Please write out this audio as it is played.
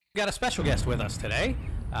We've got a special guest with us today.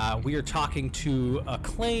 We are talking to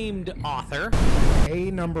acclaimed author.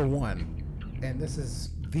 Number one, and this is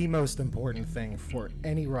the most important thing for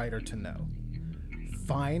any writer to know.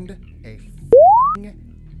 Find a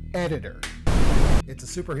editor. It's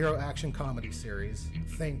a superhero action comedy series.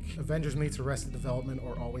 Think Avengers meets Arrested Development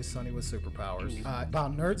or Always Sunny with Superpowers.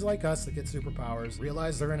 About nerds like us that get superpowers,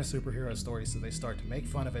 realize they're in a superhero story, so they start to make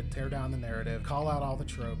fun of it, tear down the narrative, call out all the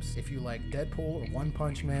tropes. If you like Deadpool or One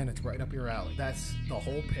Punch Man, it's right up your alley. That's the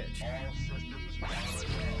whole pitch.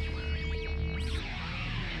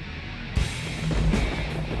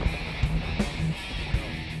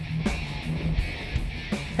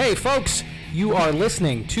 Hey folks, you are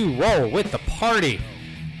listening to Roll with the Party,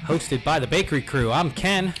 hosted by the Bakery Crew. I'm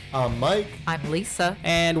Ken. I'm Mike. I'm Lisa.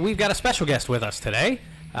 And we've got a special guest with us today.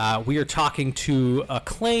 We are talking to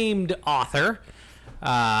acclaimed author,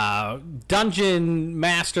 dungeon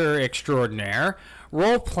master extraordinaire,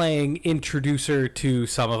 role-playing introducer to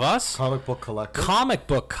some of us, Comic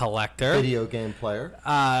book collector, video game player.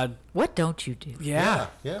 What don't you do? Yeah.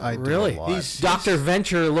 I do really. a lot. He's Dr.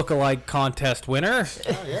 Venture lookalike contest winner.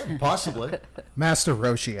 Yeah, possibly. Master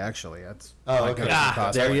Roshi, actually. That's okay.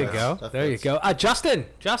 There you go. That There you fits. go.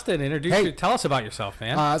 Justin, introduce Hey. you. Tell us about yourself,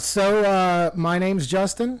 man. My name's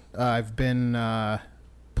Justin. I've been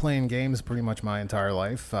playing games pretty much my entire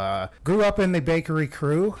life. Grew up in the Bakery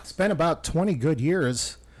Crew. Spent about 20 good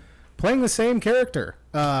years playing the same character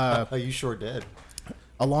You sure did.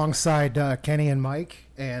 alongside Kenny and Mike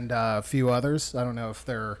and a few others. I don't know if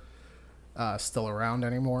they're still around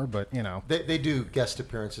anymore, but, you know. They do guest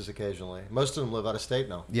appearances occasionally. Most of them live out of state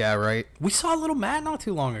now. Yeah, right. We saw little Matt not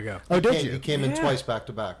too long ago. Oh, did He you? came in Yeah. twice back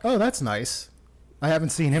to back. Oh, that's nice. I haven't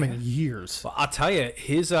seen him in years. Well, I'll tell you,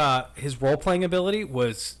 his role-playing ability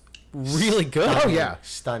was really good. Oh, yeah.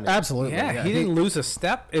 Stunning. Absolutely. Yeah, he didn't lose a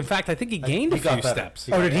step. In fact, I think he gained he a got few better. steps.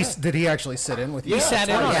 He Oh, got did he actually sit in with you? He sat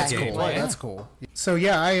in on That's the game. cool. Yeah. That's cool. So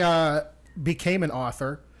yeah, I became an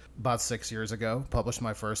author about 6 years ago. Published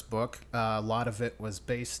my first book. A lot of it was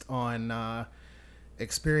based on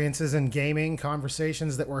experiences in gaming,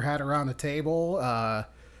 conversations that were had around the table. A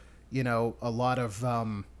lot of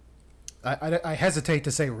I hesitate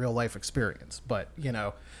to say real life experience, but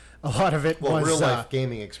a lot of it was real life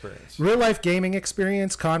gaming experience. real life gaming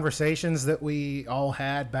experience, conversations that we all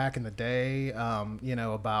had back in the day.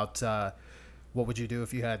 About what would you do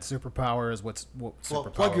if you had superpowers? What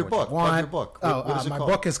superpower plug your would book. you want? Plug your book. What is it my called?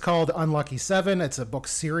 book is called Unlucky 7. It's a book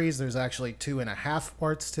series. There's actually 2.5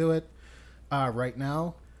 parts to it right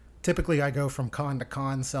now. Typically, I go from con to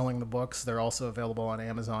con selling the books. They're also available on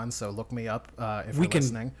Amazon, so look me up if you're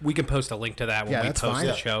listening. We can post a link to that when Yeah, we that's post fine.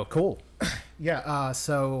 the show. Cool. Yeah.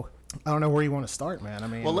 So I don't know where you want to start, man. I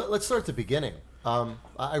mean, Well, let's start at the beginning.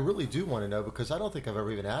 I really do want to know because I don't think I've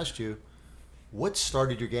ever even asked you what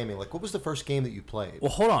started your gaming. Like, what was the first game that you played?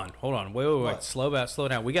 Well, hold on. Wait. What? Slow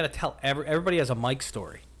down. We got to tell everybody has a Mike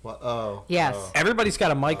story. Yes. Everybody's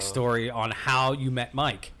got a Mike story on how you met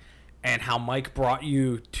Mike and how Mike brought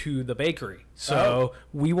you to the bakery. So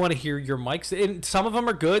we want to hear your Mike's. And some of them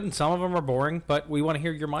are good and some of them are boring, but we want to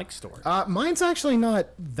hear your Mike story. mine's actually not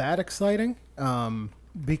that exciting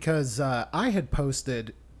because I had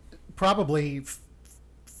posted probably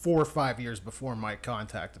 4 or 5 years before Mike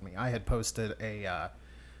contacted me. I had posted a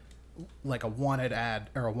wanted ad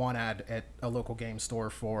or a want ad at a local game store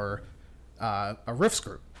for a Riffs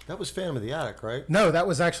group. That was Phantom of the Attic, right? No, that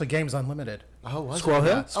was actually Games Unlimited. Oh, was Squirrel it?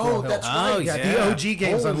 Hill? Yeah. Squirrel Oh, Hill. that's Oh, right. Yeah, yeah. the OG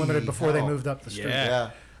Games Holy Unlimited before they hell. moved up the street. Yeah.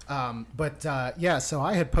 So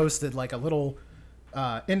I had posted like a little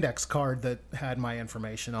index card that had my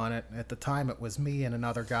information on it. At the time, it was me and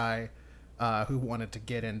another guy who wanted to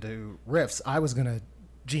get into Riffs. I was going to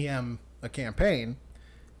GM a campaign,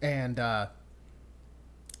 and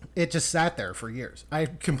it just sat there for years. I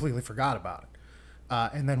completely forgot about it.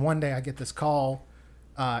 And then one day I get this call,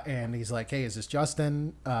 and he's like, "Hey, is this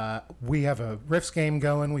Justin? We have a Riffs game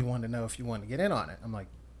going. We want to know if you want to get in on it." I'm like,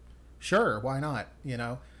 "Sure, why not?"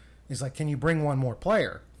 He's like, "Can you bring one more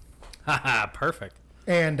player?" Haha, perfect.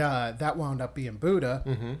 And that wound up being Buddha.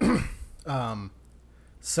 Mm-hmm.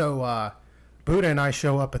 So Buddha and I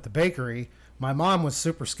show up at the bakery. My mom was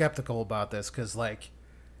super skeptical about this because,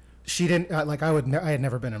 she didn't I had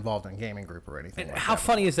never been involved in a gaming group or anything. And like how that.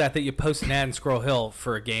 funny is that you post an ad in Squirrel Hill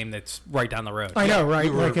for a game that's right down the road? I know, right?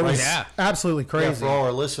 You were Like it was right. Yeah. absolutely Yeah, crazy. for all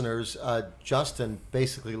our listeners, Justin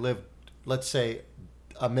basically lived, let's say,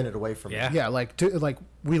 a minute away from Yeah. me. Yeah,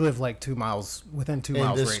 we live like 2 miles within 2 And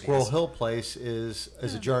miles this radius. Squirrel Hill place is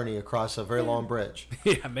a journey across a very long bridge.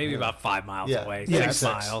 Yeah, maybe about 5 miles Yeah. away. Yeah, 6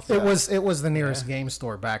 six. miles. It was the nearest game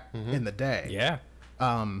store back in the day. Yeah.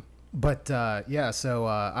 So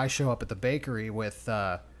I show up at the bakery with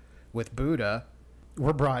with Buddha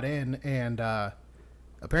were brought in, and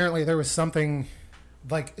apparently there was something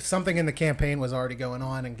in the campaign was already going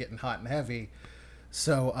on and getting hot and heavy.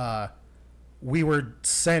 So we were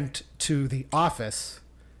sent to the office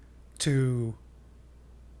to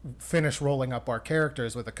finish rolling up our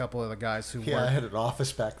characters with a couple of the guys who I had an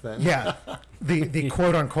office back then. Yeah, the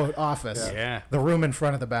quote unquote office. Yeah. The room in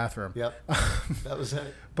front of the bathroom. Yep. That was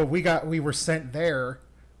it. But we were sent there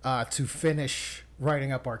to finish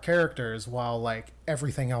writing up our characters while like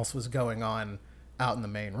everything else was going on out in the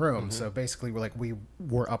main room. So basically we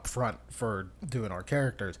were up front for doing our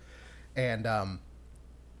characters. And I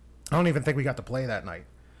don't even think we got to play that night.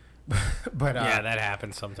 But yeah, that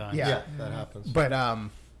happens sometimes. Yeah. That happens. But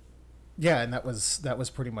yeah, and that was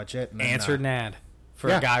pretty much it. And then, Answered Nad for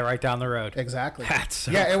a guy right down the road. Exactly. That's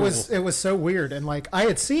so yeah, cool. it was so weird, and like I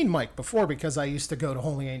had seen Mike before because I used to go to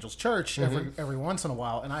Holy Angels Church every once in a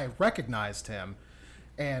while, and I recognized him.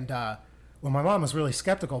 And when my mom was really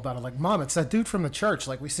skeptical about it, like, Mom, it's that dude from the church.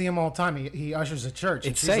 Like, we see him all the time. He ushers a church.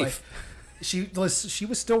 And It's she's safe. Like, she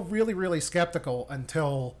was still really, really skeptical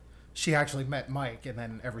until she actually met Mike, and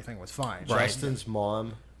then everything was fine. Right. Justin's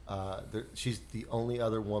mom, she's the only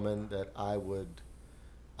other woman that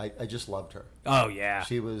I just loved her. Oh, yeah.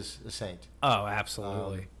 She was a saint. Oh,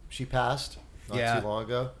 absolutely. She passed not Yeah. too long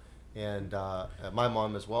ago, and my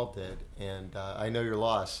mom as well did. And I know your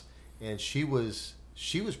loss. And she was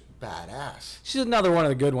badass. She's another one of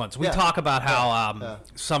the good ones. We Yeah. talk about how Yeah.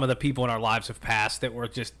 some of the people in our lives have passed that were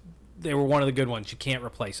just, they were one of the good ones. You can't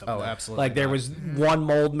replace them. Oh, absolutely Like, there not. was one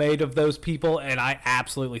mold made of those people, and I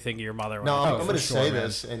absolutely think of your mother. No, I'm for going to sure, say man.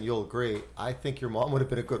 this, and you'll agree. I think your mom would have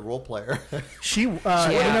been a good role player. She, you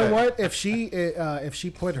know what? If she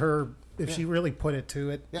put her, if she really put it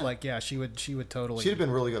to it, Yeah. like, yeah, she would totally. She'd have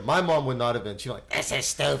been really good. My mom would not have been. She'd be like, "This is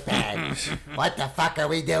stupid. What the fuck are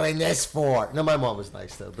we doing this for?" No, my mom was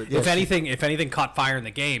nice though. But yeah, if anything caught fire in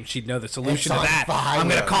the game, she'd know the solution to on that. fire. I'm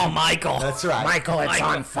going to call Michael. That's right. Michael, it's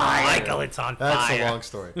on fire. Michael, it's on That's fire. a long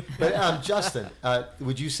story. But Justin,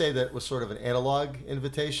 would you say that was sort of an analog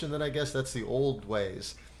invitation? Then I guess that's the old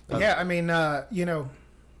ways. Yeah, I mean, you know,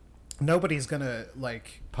 nobody's gonna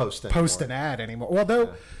like Post an ad anymore.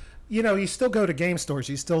 Although, you know, you still go to game stores,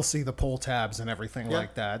 you still see the pull tabs and everything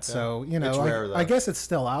like that. So, you know, It's rare, though. I guess it's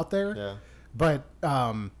still out there. Yeah. But,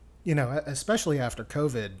 you know, especially after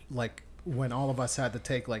COVID, like when all of us had to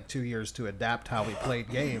take like 2 years to adapt how we played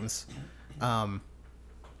games,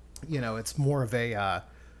 you know, it's more of an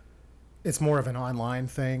online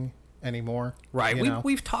thing anymore. Right. you know?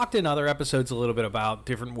 We've talked in other episodes a little bit about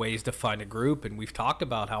different ways to find a group, and we've talked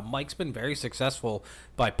about how Mike's been very successful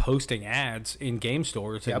by posting ads in game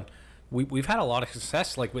stores. And Yep. we've had a lot of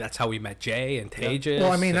success. Like, that's how we met Jay and Tejas.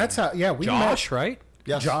 Well, I mean, and that's how, we Josh, met, right?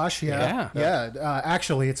 Yes. Josh, Yeah.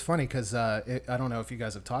 Actually, it's funny because I don't know if you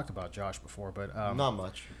guys have talked about Josh before, but Not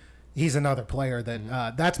much. he's another player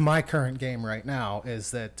that that's my current game right now. Is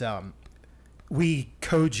that we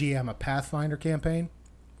co-GM a Pathfinder campaign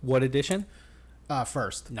What edition?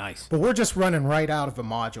 first. Nice. But we're just running right out of a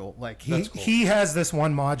module. Like That's cool. he has this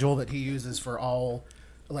one module that he uses for all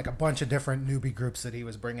like a bunch of different newbie groups that he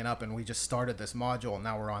was bringing up, and we just started this module, and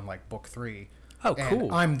now we're on like book 3. Oh, And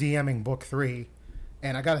cool. I'm DMing book 3.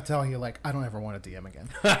 And I got to tell you, like, I don't ever want to DM again.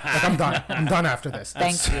 Like, I'm done. I'm done after this.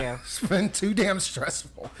 Thank you. It's been too damn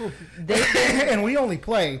stressful. And we only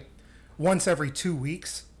play once every 2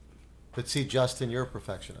 weeks. But see, Justin, you're a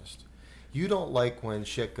perfectionist. You don't like when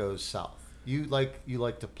shit goes south. You like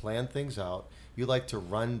to plan things out. You like to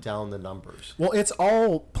run down the numbers. Well, it's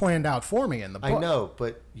all planned out for me in the book. I know,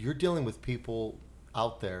 but you're dealing with people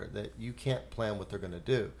out there that you can't plan what they're going to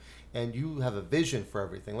do. And you have a vision for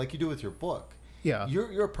everything, like you do with your book. Yeah.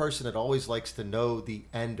 You're a person that always likes to know the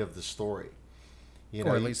end of the story. You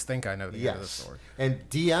Or at least think I know the end of the story. And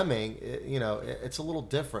DMing, you know, it's a little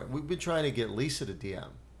different. We've been trying to get Lisa to DM.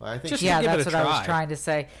 I think Just she- Yeah, give it that's a what I was try. trying to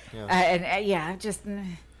say. Yeah. I'm just.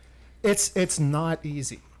 It's not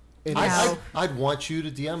easy. It is. No. I'd want you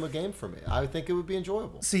to DM a game for me. I think it would be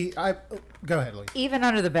enjoyable. See, go ahead, Lee. Even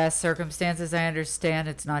under the best circumstances, I understand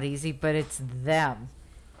it's not easy, but it's them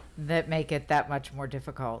that make it that much more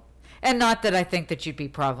difficult. And not that I think that you'd be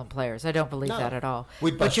problem players. I don't believe No. that at all.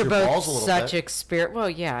 We'd but bust you're your both balls a little such bit. experience. Well,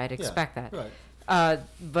 yeah, I'd expect that. Right.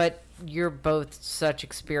 But you're both such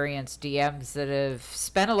experienced DMs that have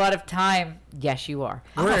spent a lot of time. Yes, you are.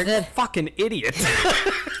 I'm a That- fucking idiot.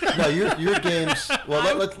 No, your games.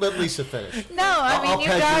 Well, let Lisa finish. No, I mean, I'll you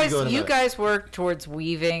peg guys, go in a you minute. guys work towards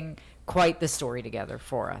weaving quite the story together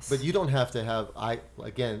for us. But you don't have to have.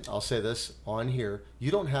 I'll say this on here. You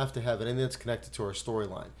don't have to have anything that's connected to our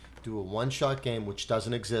storyline. Do a one-shot game, which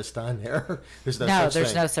doesn't exist on there. There's no No, such there's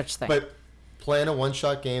thing. no such thing. But plan a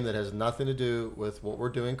one-shot game that has nothing to do with what we're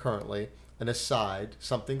doing currently, an aside,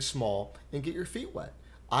 something small, and get your feet wet.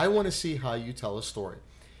 I want to see how you tell a story.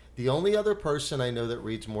 The only other person I know that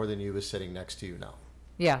reads more than you is sitting next to you now.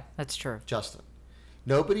 Yeah, that's true. Justin.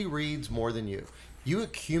 Nobody reads more than you. You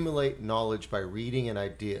accumulate knowledge by reading and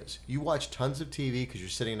ideas. You watch tons of TV because you're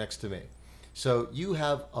sitting next to me. So you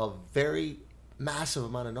have a very massive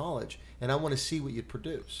amount of knowledge, and I want to see what you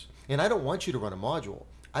produce. And I don't want you to run a module.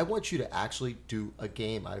 I want you to actually do a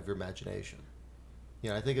game out of your imagination.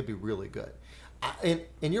 I think it'd be really good. And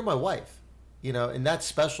you're my wife, and that's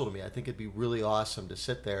special to me. I think it'd be really awesome to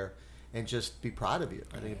sit there and just be proud of you.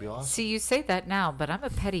 I think it'd be awesome. See, you say that now, but I'm a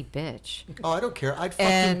petty bitch. Oh, I don't care. I'd fucking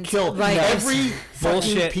And, kill like, every fucking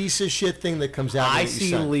Bullshit. piece of shit thing that comes out. I that you see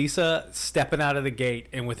send. Lisa stepping out of the gate,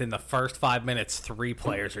 and within the first 5 minutes, 3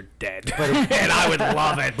 players are dead. And I would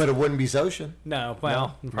love it. But it wouldn't be Zoshin. No,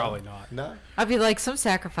 well, probably not. No. I'd be like, some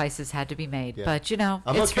sacrifices had to be made, Yeah. but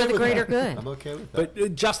I'm it's okay for the with greater that. good. I'm okay with that.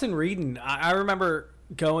 But Justin Reedon, I remember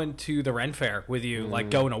going to the Ren Fair with you, like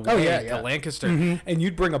going away yeah. to Lancaster, and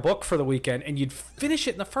you'd bring a book for the weekend, and you'd finish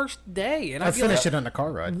it in the first day. And I I'd be finished like, it on the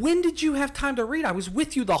car ride. when did you have time to read? I was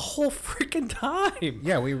with you the whole freaking time.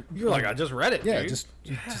 Yeah, You were like, I just read it, yeah, dude. just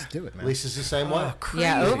do it, man. Lisa's the same way.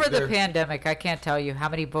 Yeah, over the They're- pandemic, I can't tell you how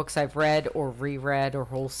many books I've read or reread or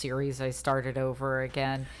whole series I started over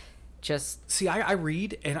again. Just See, I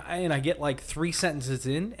read, and I get like 3 sentences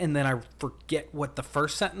in, and then I forget what the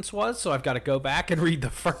first sentence was, so I've got to go back and read the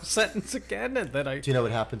first sentence again, and then Do you know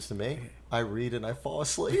what happens to me? I read and I fall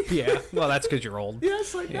asleep. Yeah, well, that's because you're old.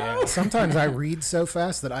 Yes, I know. Sometimes I read so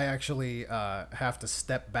fast that I actually have to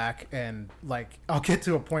step back and I'll get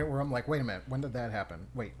to a point where I'm like, wait a minute, when did that happen?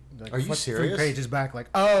 Wait, Are you flip serious? 3 pages back,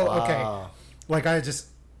 oh, Wow. okay. Like I just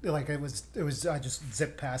it was I just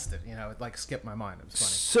zipped past it, it skipped my mind. It was funny.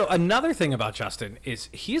 So another thing about Justin is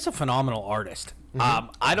he is a phenomenal artist.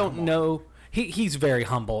 I don't know. He's very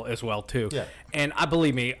humble as well too. Yeah. And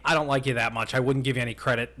believe me, I don't like you that much. I wouldn't give you any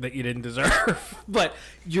credit that you didn't deserve. But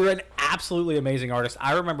you're an absolutely amazing artist.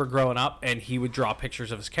 I remember growing up, and he would draw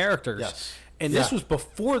pictures of his characters. Yes. And this Yeah. was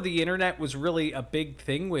before the internet was really a big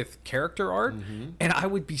thing with character art. And I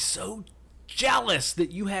would be so jealous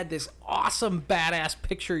that you had this awesome, badass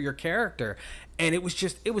picture of your character. And it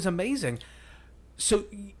was amazing. So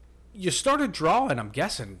you started drawing, I'm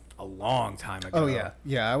guessing, a long time ago. Oh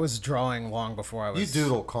yeah, I was drawing long before I was. You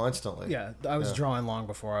doodle constantly. Yeah, I was drawing long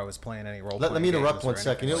before I was playing any role. Let me interrupt games or one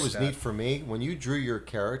second. You know what was anything neat for me? When you drew your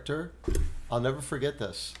character, I'll never forget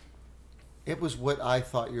this. It was what I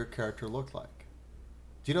thought your character looked like.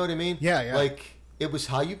 Do you know what I mean? Yeah. Like, it was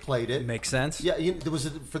how you played it. Makes sense. Yeah, there was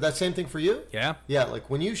for that same thing for you? Yeah. Yeah, like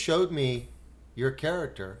when you showed me your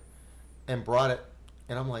character and brought it,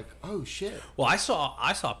 and I'm like, oh shit. Well, I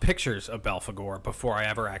saw pictures of Belphegor before I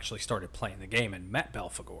ever actually started playing the game and met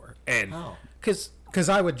Belphegor. And Oh. Because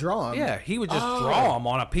I would draw him. yeah, he would just draw them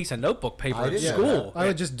on a piece of notebook paper I at didn't know school. I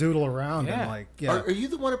would just doodle around Yeah. and yeah. Are you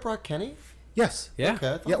the one that brought Kenny? Yes. Yeah. Okay.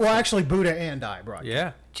 I thought- Yeah. Well, actually, Buddha and I brought. you.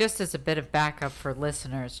 Yeah. just as a bit of backup for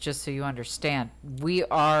listeners, just so you understand, we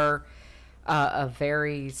are a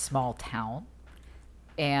very small town,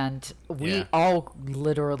 and we Yeah. all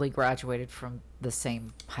literally graduated from the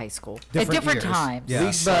same high school at Different different years. times.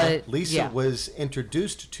 Yeah. Lisa yeah. was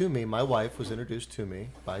introduced to me. My wife was introduced to me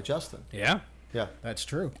by Justin. Yeah. Yeah. That's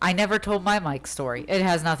true. I never told my Mike story. It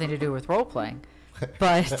has nothing to do with role playing, but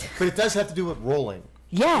But it does have to do with rolling.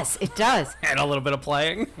 yes, it does. And a little bit of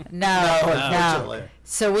playing. No, unfortunately. no.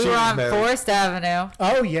 So we She were was on married. Forest Avenue,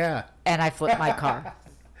 Oh yeah. and I flipped my car.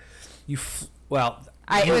 Well,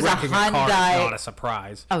 It you was a wrecking car is Hyundai- not a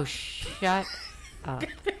surprise. Oh, shut up.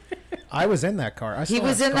 I was in that car. I still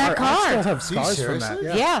was have in that I still car. have scars from that. seriously?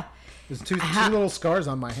 Yeah. Yeah. There's two little scars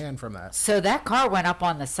on my hand from that. So that car went up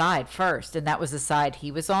on the side first, and that was the side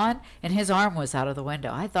he was on, and his arm was out of the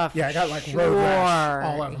window. I thought, Yeah, I got, like, road rash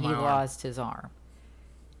all over he my arm. lost his arm.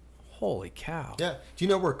 Holy cow. Yeah. Do you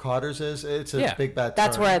know where Cotter's is? It's a Yeah. big bad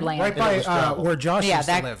That's turn. where I landed. Right And it by was gravel. where Josh Yeah, used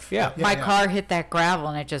that- to live. yeah. My car hit that gravel,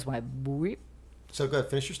 and it just went boop. So go ahead,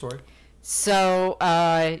 finish your story. So,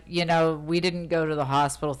 we didn't go to the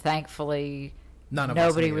hospital. Thankfully, None of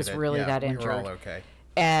nobody us was needed it. really Yeah, that we injured. were all okay.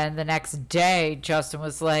 And the next day, Justin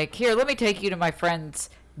was like, "Here, let me take you to my friend's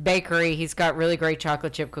bakery. He's got really great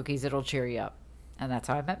chocolate chip cookies. It'll cheer you up." And that's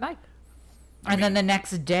how I met Mike. And then the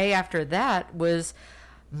next day after that was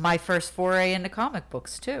my first foray into comic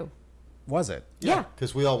books, too. Was it? Yeah.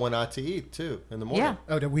 Because we all went out to eat too in the morning. Yeah.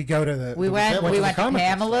 Oh, did we go to the? We did went went we to the went to comic book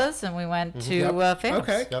Pamela's, and we went to Yep. Famous.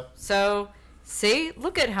 Okay. Yep. So, see,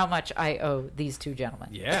 look at how much I owe these two gentlemen.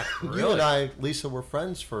 Yeah. You Really. and I, Lisa, were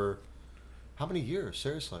friends for how many years?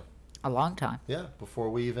 Seriously. A long time. Yeah, before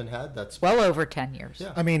we even had that. Well over 10 years.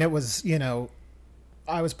 Yeah. I mean, it was,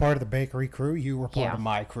 I was part of the bakery crew. You were part Yeah. of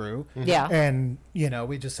my crew. Yeah. And,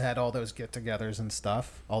 we just had all those get-togethers and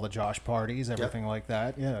stuff. All the Josh parties, everything like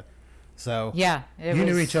that. Yeah. So Yeah. you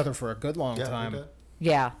knew each other for a good long Yeah, time. we did.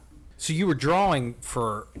 Yeah. So you were drawing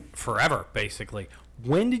for forever, basically.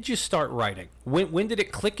 When did you start writing? When did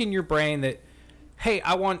it click in your brain that, hey,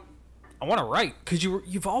 I want to write? Because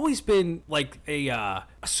you've always been like a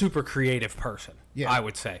super creative person. Yeah. I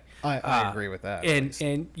would say. I agree with that.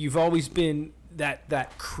 And you've always been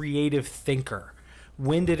that creative thinker.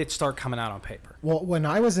 When did it start coming out on paper? Well, when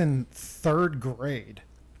I was in third grade,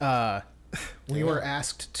 we were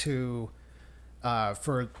asked to,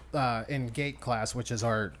 in GATE class, which is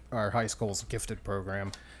our high school's gifted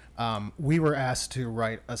program, we were asked to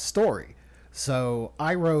write a story. So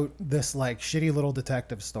I wrote this like shitty little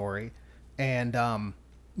detective story, and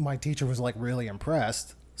my teacher was like really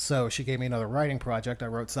impressed. So she gave me another writing project. I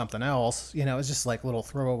wrote something else. It was just like little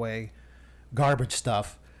throwaway garbage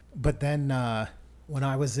stuff. But then when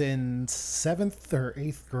I was in 7th or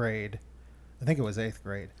 8th grade, I think it was 8th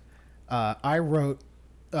grade, I wrote,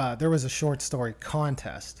 there was a short story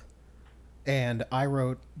contest, and I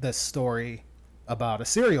wrote this story about a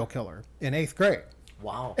serial killer in 8th grade.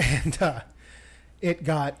 Wow. And it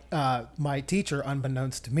got, my teacher,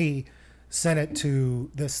 unbeknownst to me, sent it to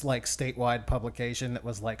this like statewide publication that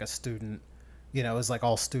was like a student, it was like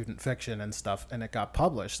all student fiction and stuff, and it got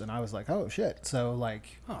published, and I was like, oh shit. So like,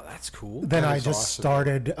 Oh, that's cool. then That I is just awesome.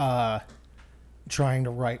 started trying to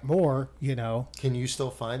write more, Can you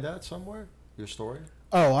still find that somewhere? Your story?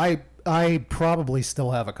 Oh, I probably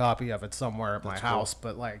still have a copy of it somewhere at my That's cool. house,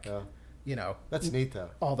 but like, Yeah. That's neat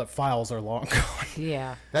though. all the files are long gone.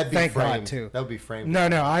 Yeah. That'd be Thank God, framed too. That would be framed. No,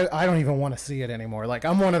 I don't even want to see it anymore. Like,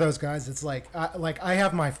 I'm one of those guys that's like I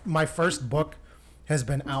have my first book has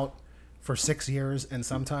been out for 6 years, and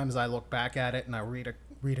sometimes I look back at it and I read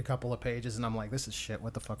a couple of pages and I'm like, this is shit.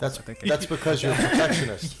 What the fuck was I thinking? That's because you're a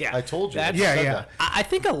perfectionist. Yeah. I told you. That's- You said Yeah. that. I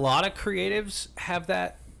think a lot of creatives have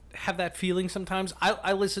that feeling sometimes.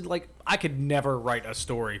 I listen, like, I could never write a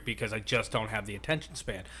story because I just don't have the attention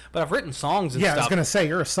span. But I've written songs and Yeah, I stuff. was gonna say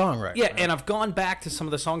you're a songwriter. Yeah, and I've gone back to some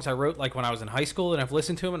of the songs I wrote like when I was in high school, and I've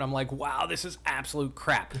listened to them, and I'm like, wow, this is absolute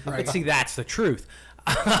crap. But see, that's the truth.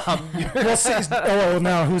 Well, see, well,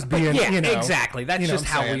 now who's being? Yeah, exactly. That's you know just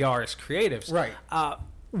what I'm how we saying. are as creatives. Right.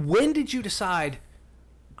 When did you decide,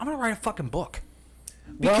 I'm going to write a fucking book?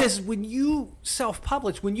 Because when you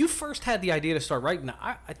self-published, when you first had the idea to start writing,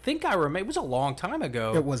 I think I remember, it was a long time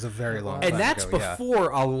ago. It was a very long time and that's ago, yeah. before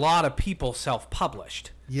a lot of people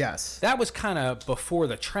self-published. Yes. That was kind of before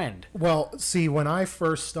the trend. Well, see, when I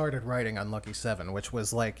first started writing Unlucky 7, which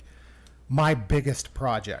was like my biggest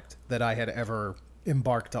project that I had ever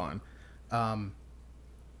embarked on,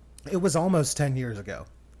 it was almost 10 years ago.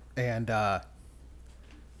 And how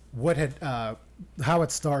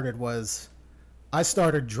it started was I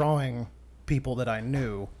started drawing people that I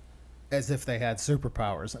knew as if they had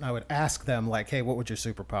superpowers. And I would ask them, like, hey, what would your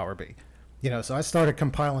superpower be? So I started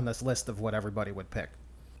compiling this list of what everybody would pick.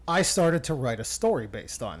 I started to write a story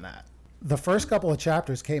based on that. The first couple of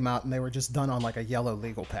chapters came out and they were just done on like a yellow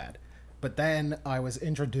legal pad. But then I was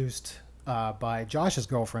introduced by Josh's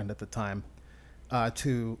girlfriend at the time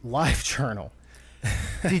to LiveJournal.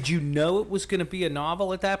 Did you know it was going to be a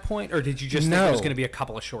novel at that point, or did you just think it No. was going to be a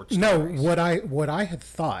couple of short No, stories? what I had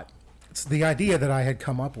thought, it's the idea that I had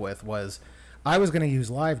come up with was I was going to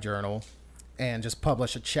use LiveJournal and just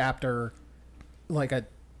publish a chapter, like a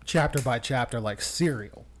chapter by chapter, like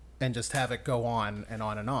serial, and just have it go on and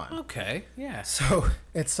on and on. Okay, yeah. So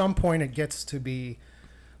at some point it gets to be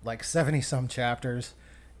like 70 some chapters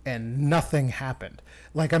and nothing happened.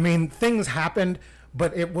 Like, I mean, things happened,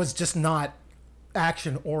 but it was just not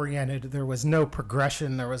action oriented. There was no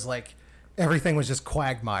progression. There was like, everything was just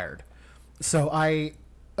quagmired. So I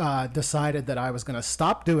decided that I was going to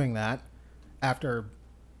stop doing that after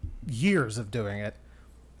years of doing it,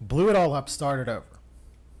 blew it all up, started over,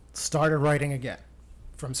 started writing again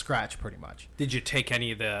from scratch pretty much. Did you take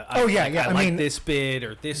any of the? Oh, yeah, yeah, I I like mean, this bit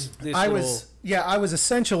or this. I little... was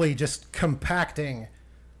essentially just compacting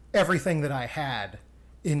everything that I had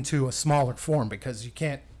into a smaller form because you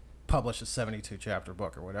can't publish a 72 chapter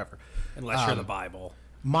book or whatever. Unless you're the Bible.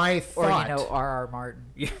 My Or, thought, R.R. Martin.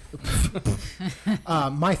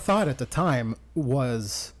 my thought at the time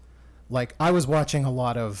was like I was watching a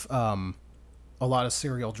lot of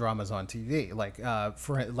serial dramas on TV.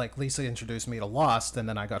 Like Lisa introduced me to Lost, and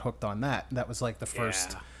then I got hooked on that. That was like the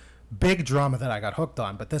first Yeah. big drama that I got hooked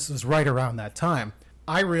on. But this was right around that time.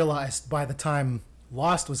 I realized by the time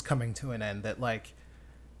Lost was coming to an end that like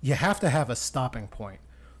you have to have a stopping point.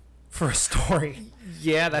 for a story.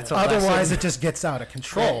 Yeah, that's a Otherwise, lesson. it just gets out of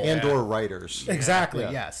control. And/or writers. Exactly,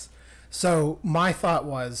 Yeah. yes. So my thought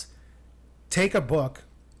was, take a book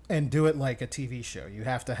and do it like a TV show. You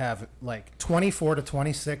have to have like 24 to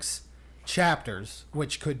 26 chapters,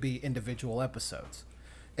 which could be individual episodes.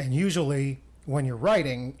 And usually when you're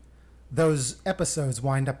writing, those episodes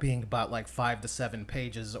wind up being about like 5 to 7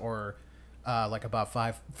 pages or like about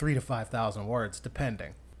 3 to 5,000 words,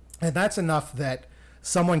 depending. And that's enough that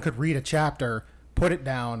someone could read a chapter, put it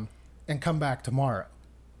down, and come back tomorrow.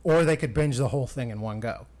 Or they could binge the whole thing in one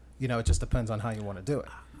go. You know, it just depends on how you want to do it.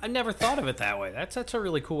 I never thought of it that way. That's a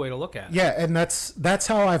really cool way to look at it. Yeah, and that's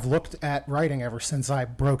how I've looked at writing ever since I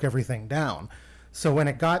broke everything down. So when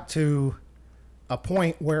it got to a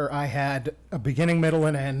point where I had a beginning, middle,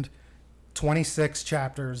 and end, 26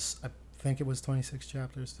 chapters, I think it was 26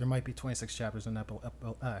 chapters. There might be 26 chapters in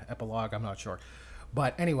epilogue, I'm not sure.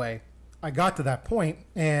 But anyway, I got to that point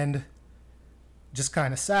and just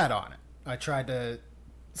kind of sat on it. I tried to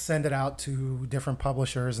send it out to different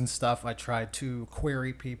publishers and stuff. I tried to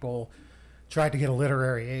query people, tried to get a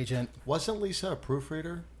literary agent. Wasn't Lisa a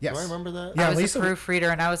proofreader? Yes. Do I remember that? Yeah, I was Lisa- a proofreader,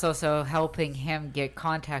 and I was also helping him get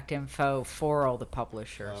contact info for all the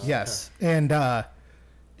publishers. Yes, and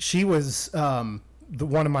she was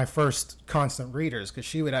one of my first constant readers because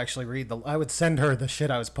she would actually read I would send her the shit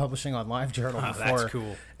I was publishing on LiveJournal Oh, before that's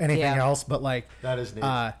cool. anything Yeah. else. But like, That is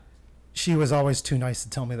neat. she was always too nice to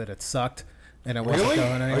tell me that it sucked and it wasn't Really?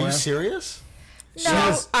 going Are anywhere. you serious? No,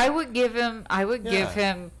 was- I would give him. Give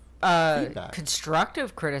him Feedback.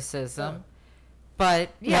 constructive criticism, but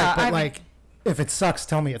yeah, Right, but I mean, like, if it sucks,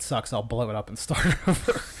 tell me it sucks. I'll blow it up and start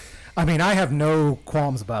over. I mean, I have no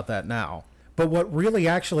qualms about that now. But what really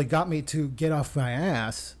actually got me to get off my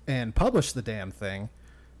ass and publish the damn thing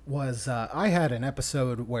was I had an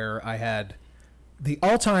episode where I had the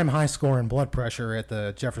all-time high score in blood pressure at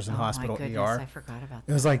the Jefferson oh Hospital my goodness, ER. I forgot about It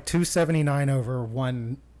that. was like 279 over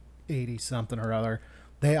 180 something or other.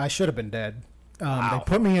 I should have been dead. Wow. They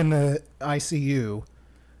put me in the ICU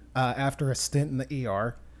after a stint in the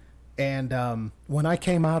ER. And when I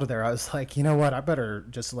came out of there, I was like, you know what? I better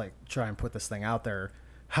just like try and put this thing out there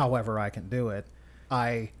however I can do it.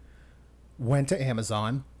 I went to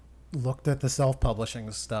Amazon, looked at the self-publishing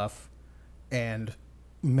stuff, and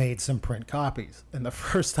made some print copies. And the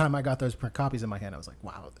first time I got those print copies in my hand, I was like,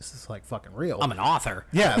 wow, this is like fucking real. I'm an author.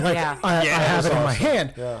 Yeah, like Yeah. I Yeah, have it that's in my awesome.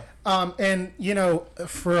 hand. Yeah. And you know,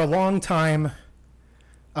 for a long time,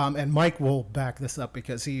 and Mike will back this up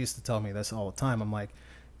because he used to tell me this all the time. I'm like,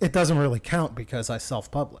 it doesn't really count because I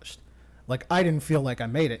self-published. Like I didn't feel like I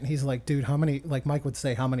made it. And he's like, dude, how many? Like Mike would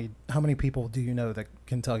say, how many people do you know that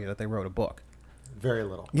can tell you that they wrote a book? Very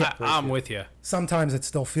little. Yeah. I'm with you. Sometimes it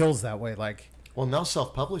still feels that way. Like, Well, now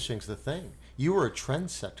self-publishing's the thing. You were a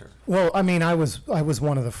trendsetter. well, I mean, I was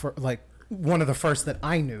one of the one of the first that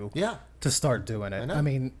I knew. Yeah. To start doing it. know. I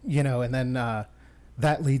mean, you know, and then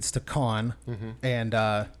that leads to con,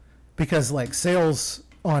 and because like sales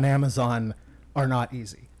on Amazon are not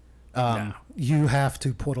easy. No. You have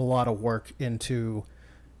to put a lot of work into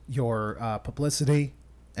your publicity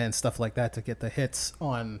and stuff like that to get the hits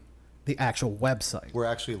on the actual website. We're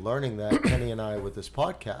actually learning that, Kenny and I, with this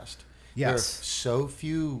podcast. There are Yes. so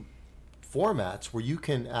few formats where you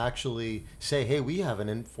can actually say, hey, we have an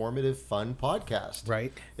informative, fun podcast.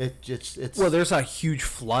 Right. It's Well, there's a huge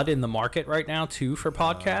flood in the market right now too for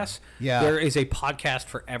podcasts. yeah. There is a podcast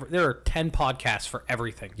for there are 10 podcasts for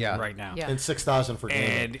everything Yeah. right now. Yeah. and 6,000 for gaming.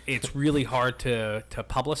 And it's really hard to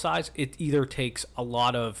publicize. It either takes a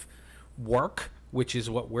lot of work, which is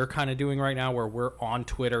what we're kind of doing right now, where we're on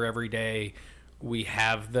Twitter every day. We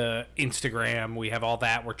have the Instagram, we have all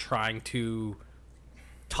that. We're trying to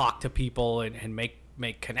talk to people and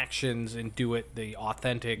make connections and do it the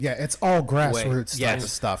authentic Yeah, it's all grassroots way. type Yes. of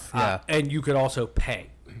stuff. Yeah. And you could also pay.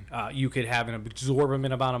 You could have an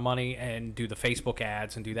exorbitant amount of money and do the Facebook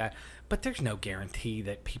ads and do that. But there's no guarantee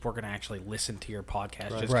that people are going to actually listen to your podcast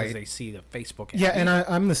just because Right. they see the Facebook ad. Yeah, and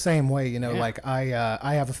I'm the same way. You know, Yeah. like I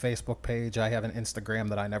have a Facebook page. I have an Instagram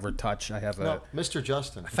that I never touch. I have a. No, Mr.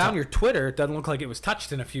 Justin. Found your Twitter. It doesn't look like it was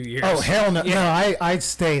touched in a few years. Oh hell no! Yeah. No, I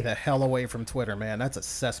stay the hell away from Twitter, man. That's a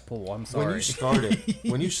cesspool. I'm sorry.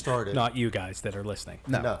 when you started, Not you guys that are listening.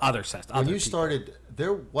 No. Other sets. when you started,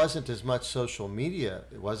 there wasn't as much social media,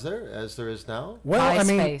 was there, as there is now? well, I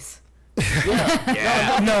mean, MySpace.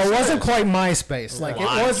 Yeah. no, it wasn't quite MySpace. Like it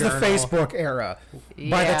was the LiveJournal. Facebook era.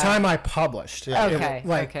 By the Yeah. time I published, Yeah. it- Okay.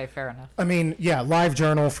 like Okay. Fair enough. I mean, yeah,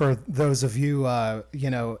 LiveJournal for those of you, you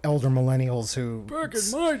know, elder millennials who Back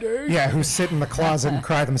in my day. yeah, who sit in the closet and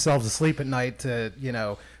cry themselves to sleep at night to, you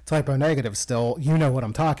know, typo negative still. You know what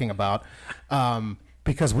I'm talking about.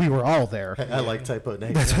 because we were all there. I like typo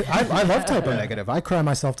negative. I love typo negative. I cry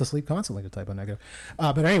myself to sleep constantly to typo negative.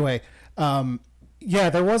 But anyway,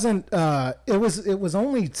 there wasn't. It was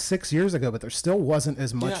only 6 years ago, but there still wasn't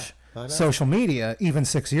as much social media even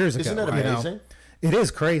 6 years ago. Isn't that amazing? It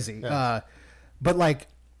is crazy. Yeah. But like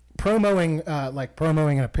promoting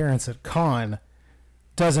an appearance at con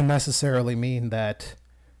doesn't necessarily mean that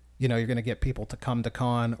you're going to get people to come to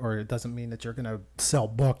con, or it doesn't mean that you're going to sell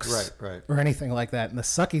books right. or anything like that. And the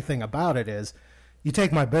sucky thing about it is, you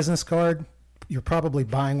take my business card, you're probably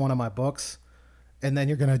buying one of my books, and then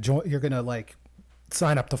you're going to like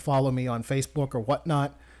sign up to follow me on Facebook or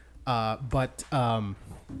whatnot.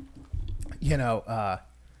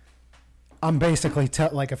 I'm basically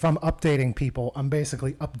like, if I'm updating people, I'm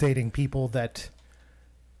basically updating people that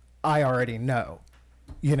I already know,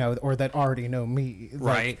 or that already know me.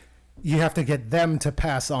 Right. Like, you have to get them to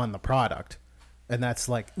pass on the product, and that's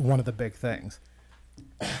like one of the big things.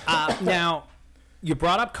 Now, you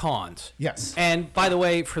brought up cons. Yes. And by the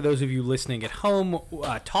way, for those of you listening at home,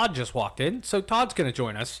 Todd just walked in, so Todd's going to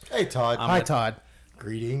join us. Hey, Todd. Hi, Todd.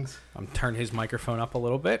 Greetings. I'm turn his microphone up a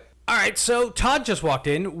little bit. All right, so Todd just walked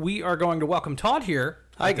in. We are going to welcome Todd here.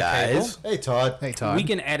 Hi, guys. Hey, Todd. Hey, Todd. We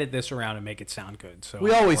can edit this around and make it sound good. So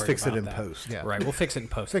We I'm not always worried fix it about in that. post. Yeah. Right, we'll fix it in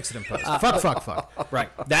post. Fix it in post. Fuck. Right,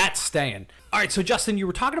 that's staying. All right, so Justin, you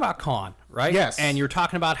were talking about con, right? Yes. And you were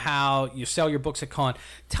talking about how you sell your books at con.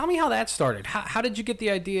 Tell me how that started. How did you get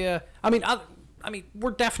the idea? I mean,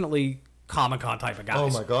 we're definitely Comic-Con type of guys. Oh,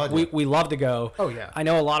 my God, We, yeah. we love to go. Oh, yeah. I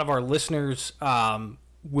know a lot of our listeners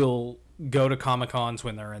will go to Comic-Cons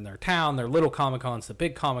when they're in their town, their little Comic-Cons, the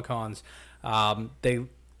big Comic-Cons. A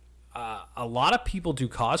lot of people do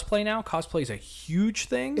cosplay now. Cosplay is a huge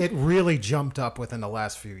thing. It really jumped up within the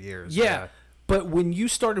last few years. Yeah. But when you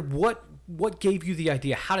started, what gave you the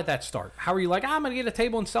idea? How did that start? How were you like, I'm going to get a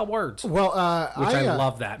table and sell words? Well, Which I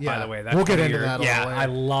love that, by the way. That's we'll get into weird. that a Yeah, little later. I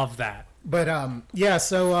love that. But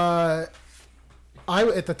so I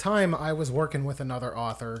at the time I was working with another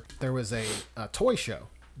author. There was a toy show,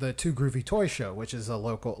 the Too Groovy Toy Show, which is a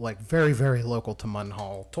local, like very, very local to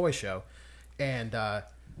Munhall toy show, and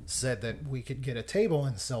said that we could get a table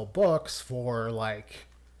and sell books for like,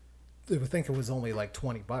 I think it was only like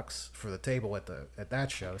 $20 for the table at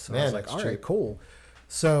that show. So I was like, that's all right, cheap. cool.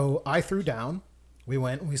 So I threw down. We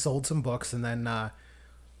went and we sold some books, and then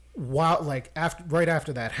right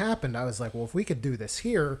after that happened, I was like, well, if we could do this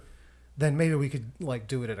here, then maybe we could like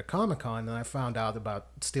do it at a Comic-Con. And I found out about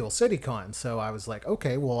Steel City Con, so I was like,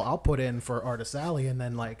 okay, well, I'll put in for Artist Alley and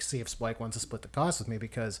then like see if Spike wants to split the cost with me,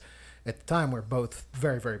 because at the time we're both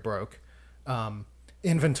very, very broke.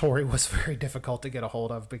 Inventory was very difficult to get a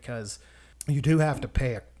hold of, because you do have to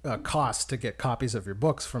pay a cost to get copies of your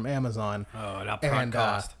books from Amazon. Oh, an upfront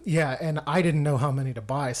cost. Yeah, and I didn't know how many to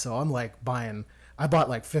buy, so I'm like I bought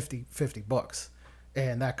like 50 books,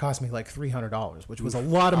 and that cost me like $300, which was a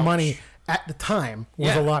lot of money at the time.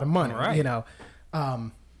 Was a lot of money, right.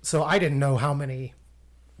 So I didn't know how many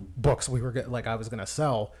books I was going to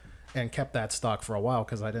sell, and kept that stock for a while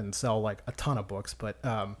because I didn't sell like a ton of books. But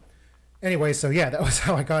anyway, so yeah, that was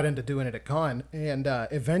how I got into doing it at con, and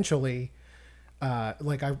eventually, I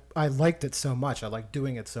liked it so much, I liked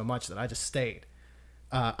doing it so much that I just stayed.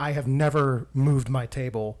 I have never moved my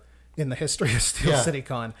table in the history of Steel City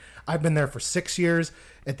Con. I've been there for 6 years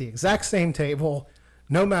at the exact same table,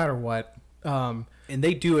 no matter what. And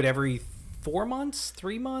they do it every 4 months,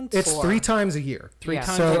 3 months? It's or 3 times a year. Three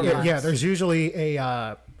times So a year. yeah, there's usually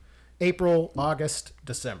a April, August,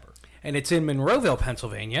 December. And it's in Monroeville,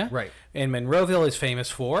 Pennsylvania. Right. And Monroeville is famous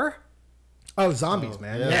for... Oh, zombies,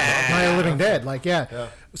 man. yeah. Yeah. Night of the Living Dead.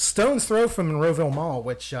 Stone's Throw from Monroeville Mall,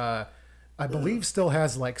 which I believe still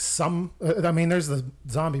has like some... there's the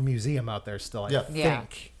zombie museum out there still, I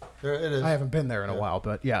think. There it is. I haven't been there in a while,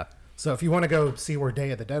 but yeah. So if you want to go see where Day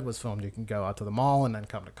of the Dead was filmed, you can go out to the mall and then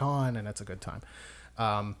come to con, and it's a good time.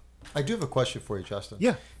 I do have a question for you, Justin.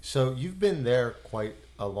 Yeah. So you've been there quite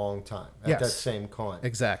a long time at Yes. that same con.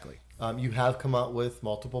 Exactly. You have come out with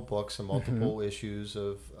multiple books and multiple Mm-hmm. issues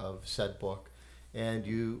of said book, and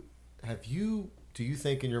do you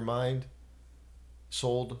think in your mind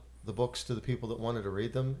sold the books to the people that wanted to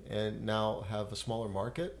read them and now have a smaller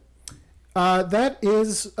market? That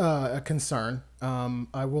is a concern.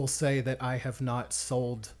 I will say that I have not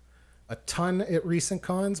sold a ton at recent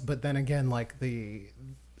cons, but then again, like the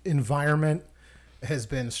environment has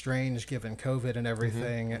been strange given COVID and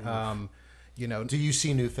everything. Do you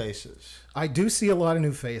see new faces? I do see a lot of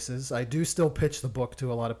new faces. I do still pitch the book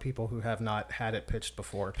to a lot of people who have not had it pitched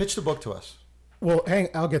before. Pitch the book to us. Well,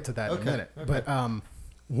 I'll get to that in a Okay, minute. okay. But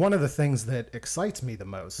one of the things that excites me the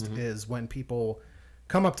most is when people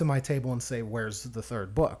come up to my table and say, "Where's the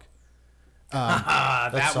third book?"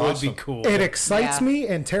 That That's would awesome. be cool. It excites Yeah. me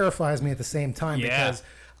and terrifies me at the same time Yeah. because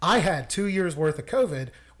I had 2 years worth of COVID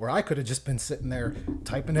where I could have just been sitting there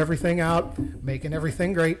typing everything out, making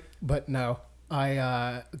everything great. But no,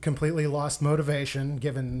 I completely lost motivation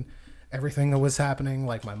given everything that was happening.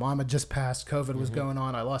 Like my mom had just passed, COVID was going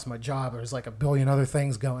on. I lost my job. There was like a billion other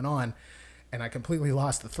things going on. And I completely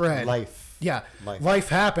lost the thread. Life. Yeah. Life. Life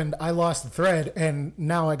happened. I lost the thread. And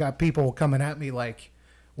now I got people coming at me like,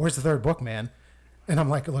 "Where's the third book, man?" And I'm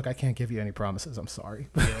like, "Look, I can't give you any promises. I'm sorry."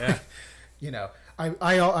 Yeah. You know,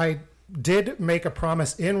 I did make a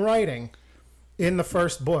promise in writing in the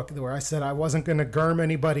first book where I said I wasn't going to germ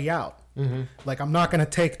anybody out. Mm-hmm. Like, I'm not going to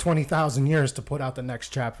take 20,000 years to put out the next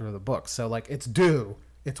chapter of the book. So, like, it's due.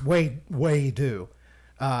 It's way due.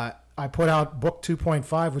 I put out book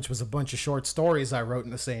 2.5, which was a bunch of short stories I wrote in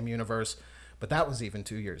the same universe, but that was even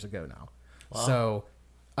 2 years ago now. Wow. So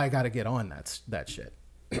I got to get on that shit.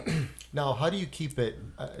 Now, how do you keep it?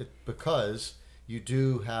 Because you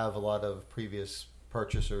do have a lot of previous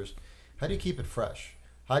purchasers. How do you keep it fresh?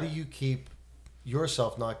 How do you keep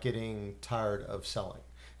yourself not getting tired of selling?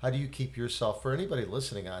 How do you keep yourself, for anybody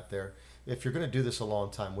listening out there, if you're going to do this a long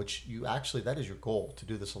time, which you actually, that is your goal, to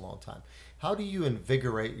do this a long time, how do you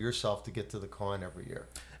invigorate yourself to get to the con every year?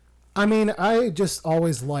 I mean, I just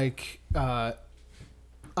always like, I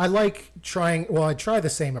like trying, well, I try the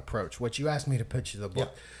same approach, which you asked me to pitch you the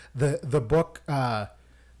book. Yeah.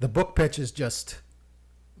 The book pitch is just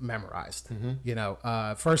memorized. Mm-hmm. You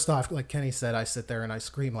know, first off, like Kenny said, I sit there and I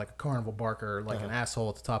scream like a carnival barker, like an asshole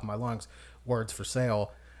at the top of my lungs, words for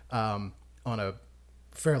sale, on a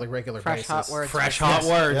fairly regular basis. Hot words. Fresh hot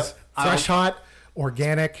words. Yep. Fresh, hot,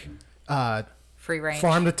 organic, Free range.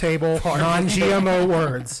 farm to table, non-GMO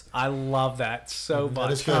words. I love that so much.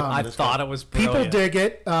 That is good. I That is thought good. it was brilliant. People dig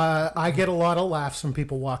it. I get a lot of laughs from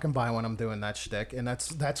people walking by when I'm doing that shtick, and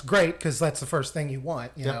that's great because that's the first thing you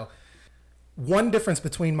want. You know, one difference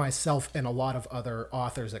between myself and a lot of other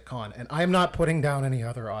authors at con, and I'm not putting down any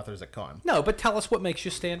other authors at con, No, but tell us what makes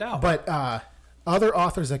you stand out. but other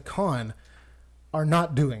authors at con are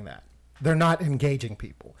not doing that. They're not engaging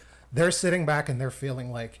people. They're sitting back and they're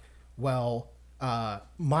feeling like, well,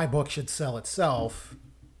 my book should sell itself,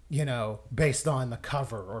 you know, based on the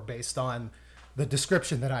cover or based on the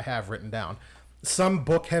description that I have written down. Some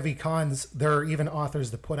book heavy cons, there are even authors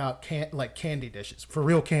that put out like candy dishes, for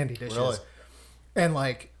real candy dishes. Really? And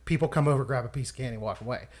like people come over, grab a piece of candy, and walk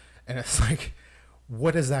away. And it's like,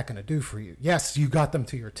 what is that going to do for you? Yes, you got them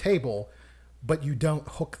to your table, but you don't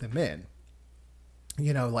hook them in.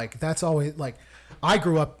 You know, like that's always like, I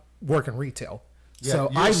grew up working retail. Yeah, So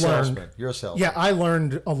you're I a learned, salesman. You're a salesman. yeah, I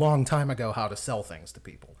learned a long time ago how to sell things to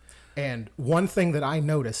people. And one thing that I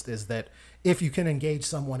noticed is that if you can engage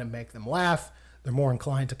someone and make them laugh, they're more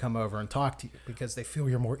inclined to come over and talk to you because they feel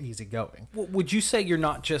you're more easygoing. Would you say you're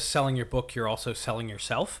not just selling your book, you're also selling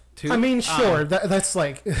yourself too? I mean, sure, that's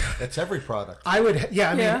like, That's every product. I would,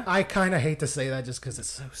 yeah, I Yeah. mean, I kind of hate to say that just because it's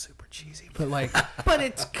so super cheesy, but like, but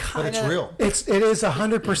it's kind But of it's real. it is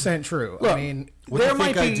 100% true. I mean, What do there you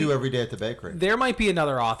might think I be- do every day at the bakery? There might be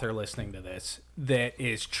another author listening to this that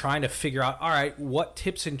is trying to figure out, all right, what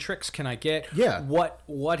tips and tricks can I get? Yeah.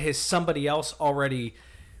 What has somebody else already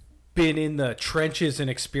been in the trenches and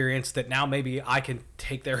experienced that now maybe I can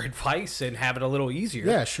take their advice and have it a little easier?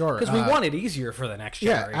 Yeah, sure. Because we want it easier for the next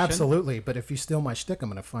yeah, generation. absolutely. But if you steal my shtick, I'm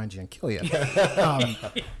going to find you and kill you.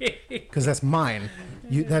 Because that's mine.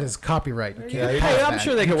 That is copyright. You can't Yeah, have Hey, I'm that.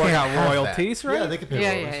 sure they You can work can't out have that. royalties, right? Yeah, they can pay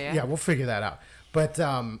Yeah, royalties. yeah. Yeah, we'll figure that out. But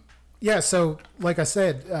yeah, so like I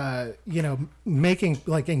said, you know,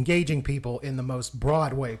 engaging people in the most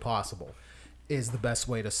broad way possible is the best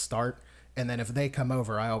way to start. And then if they come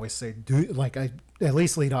over, I always say, I at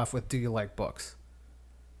least lead off with, do you like books?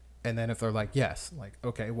 And then if they're like, yes, like,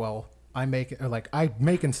 okay, well, I make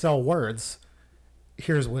and sell words.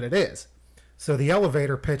 Here's what it is. So the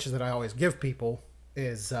elevator pitch that I always give people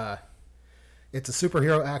is, it's a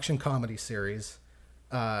superhero action comedy series.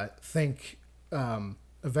 Think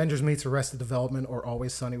Avengers meets Arrested Development or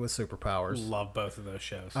Always Sunny with Superpowers. Love both of those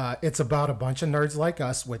shows. It's about a bunch of nerds like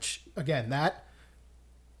us, which, again, that,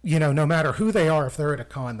 you know, no matter who they are, if they're at a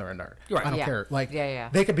con, they're a nerd. Right. I don't Yeah. care. Like, Yeah.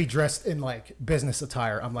 they could be dressed in, like, business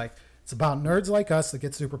attire. I'm like, it's about nerds like us that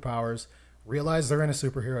get superpowers, realize they're in a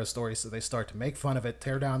superhero story, so they start to make fun of it,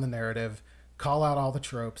 tear down the narrative, call out all the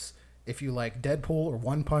tropes. If you like Deadpool or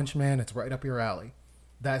One Punch Man, it's right up your alley.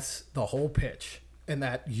 That's the whole pitch. And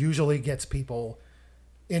that usually gets people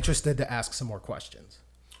interested to ask some more questions.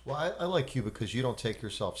 Well, I like you because you don't take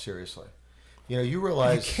yourself seriously. You know, you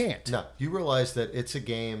realize You can't. No, you realize that it's a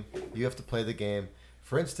game. You have to play the game.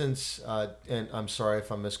 For instance, and I'm sorry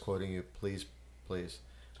if I'm misquoting you, please.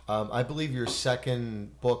 I believe your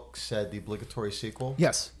second book said the obligatory sequel.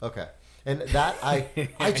 Yes. Okay. And that I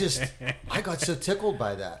got so tickled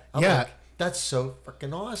by that. I'm Yeah. like, that's so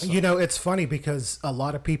freaking awesome. You know, it's funny because a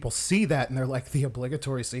lot of people see that and they're like, the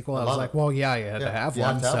obligatory sequel. I was love like, it. well, yeah, you had to have you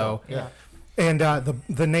have one. to have So, one. Yeah. and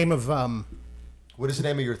the name of What is the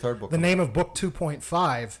name of your third book? the name of book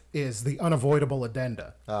 2.5 is The Unavoidable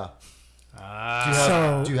Addenda.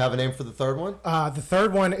 Do you have a name for the third one? The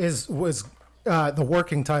third one was the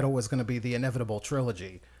working title was going to be The Inevitable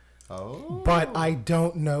Trilogy. Oh. But I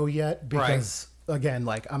don't know yet because, again,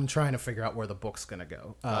 like I'm trying to figure out where the book's going to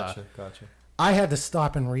go. Gotcha. I had to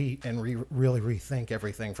stop and really rethink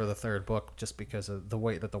everything for the third book just because of the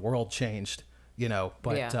way that the world changed, you know.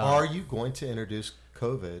 But Yeah. Are you going to introduce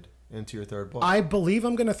COVID into your third book? I believe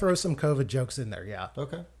I'm going to throw some COVID jokes in there, yeah.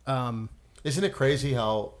 Okay. Isn't it crazy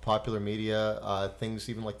how popular media, things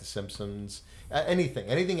even like The Simpsons, anything,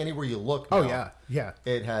 anywhere you look now, Oh, yeah.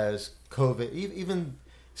 it has COVID, even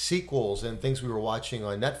sequels and things we were watching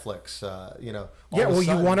on Netflix, you know. Yeah, well,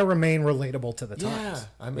 you want to remain relatable to the Yeah, times.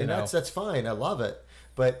 I mean, you know? that's fine. I love it.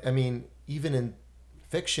 But, I mean, even in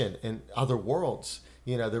fiction, in other worlds,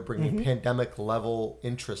 you know, they're bringing pandemic-level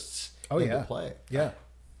interests into play. Yeah.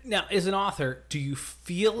 Now, as an author, do you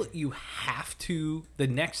feel you have to, the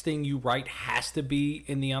next thing you write has to be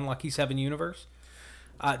in the Unlucky Seven universe?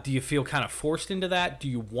 Do you feel kind of forced into that? Do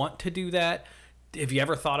you want to do that? Have you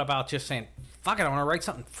ever thought about just saying, fuck it, I want to write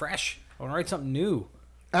something fresh. I want to write something new.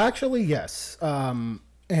 Actually, yes. And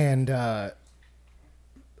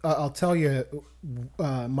I'll tell you,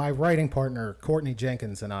 my writing partner, Courtney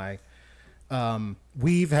Jenkins, and I,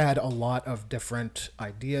 we've had a lot of different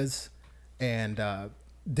ideas and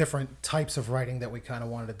different types of writing that we kind of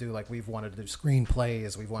wanted to do. Like we've wanted to do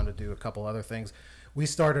screenplays. We've wanted to do a couple other things. We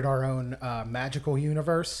started our own magical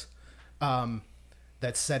universe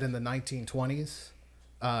that's set in the 1920s.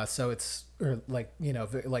 So it's like, you know,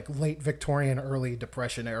 like late Victorian, early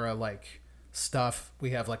Depression era, like stuff.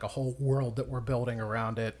 We have like a whole world that we're building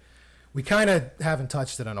around it. We kind of haven't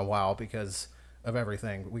touched it in a while because of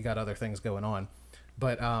everything. We got other things going on.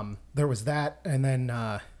 But there was that. And then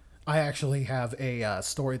I actually have a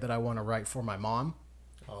story that I want to write for my mom.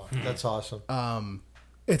 Oh, that's awesome.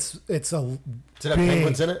 It's a Does it have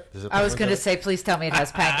penguins in it? I was going to say, please tell me it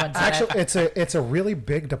has penguins in actually it. it's a really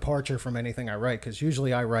big departure from anything I write because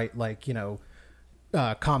usually I write like, you know,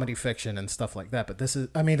 comedy fiction and stuff like that. But this is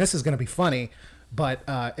going to be funny, but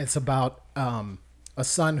it's about a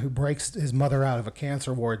son who breaks his mother out of a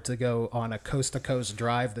cancer ward to go on a coast to coast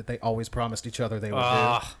drive that they always promised each other they would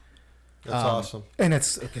do. That's awesome. And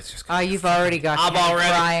it's just You've already got me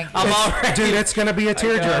crying. dude, it's gonna be a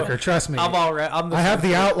tearjerker. Trust me. I have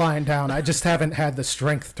the outline down. I just haven't had the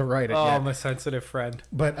strength to write it Oh, yet. I'm a sensitive friend.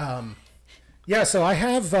 But yeah. So I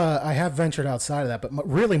have ventured outside of that. But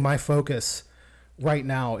really, my focus right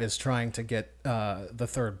now is trying to get the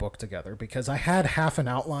third book together because I had half an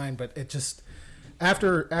outline, but it just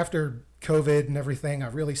after COVID and everything, I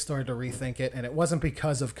really started to rethink it, and it wasn't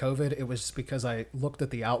because of COVID. It was just because I looked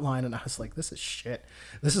at the outline and I was like, "This is shit.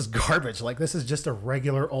 This is garbage. Like this is just a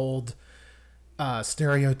regular old,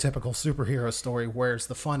 stereotypical superhero story. Where's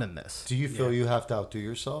the fun in this?" Do you feel you have to outdo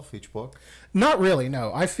yourself each book? Not really.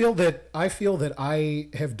 No, I feel that I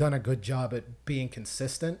have done a good job at being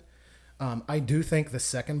consistent. I do think the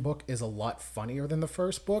second book is a lot funnier than the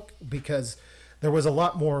first book because there was a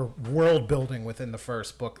lot more world building within the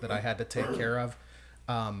first book that I had to take care of.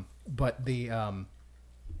 But the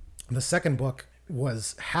second book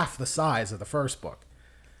was half the size of the first book.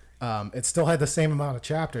 It still had the same amount of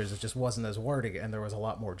chapters. It just wasn't as wordy, and there was a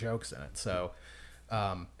lot more jokes in it. So,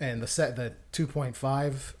 and the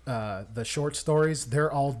 2.5, the short stories,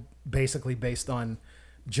 they're all basically based on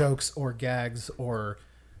jokes or gags or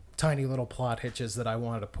tiny little plot hitches that I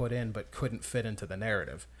wanted to put in but couldn't fit into the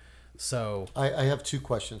narrative. So I have two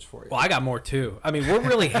questions for you. Well, I got more too. I mean, we're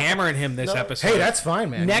really hammering him this episode. hey, that's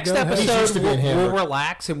fine, man. Next Go ahead. He's used episode, to being we'll hammered.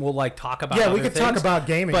 relax and we'll like talk about. Yeah, we other could talk things. about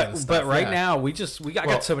gaming but and stuff, but right yeah. now I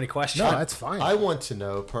got so many questions. No, that's fine. I want to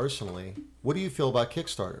know personally, what do you feel about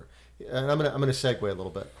Kickstarter? And I'm gonna segue a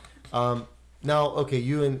little bit. Now, okay,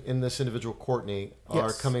 you and this individual Courtney are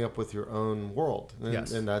Yes. coming up with your own world, and,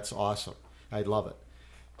 Yes. and that's awesome. I love it.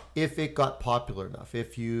 If it got popular enough,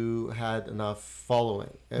 if you had enough following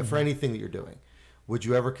for anything that you're doing, would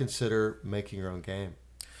you ever consider making your own game?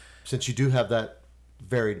 Since you do have that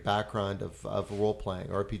varied background of role playing,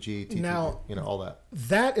 RPG, TTRPG, Now- all that.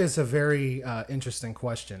 That is a very interesting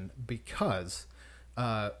question because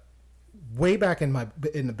way back in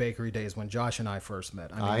the bakery days when Josh and I first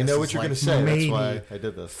met. I this know is what you're like going to say. That's maybe why I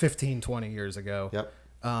did this. 15, 20 years ago. Yep.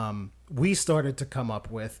 we started to come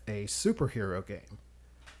up with a superhero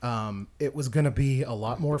game. It was going to be a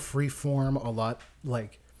lot more freeform, a lot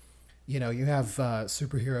like, you know, you have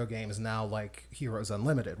superhero games now like Heroes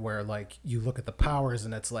Unlimited, where like you look at the powers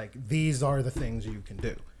and it's like, these are the things you can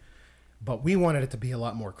do. But we wanted it to be a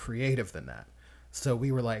lot more creative than that. So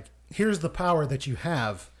we were like, here's the power that you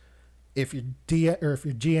have. If your if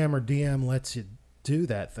your GM or DM lets you do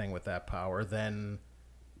that thing with that power, then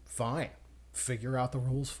fine. Figure out the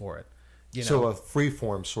rules for it. You know, So a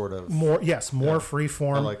freeform sort of. more free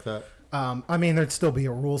form. I like that. I mean, there'd still be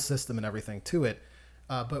a rule system and everything to it.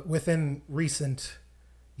 But within recent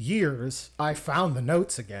years, I found the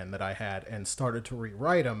notes again that I had and started to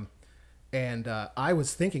rewrite them. And I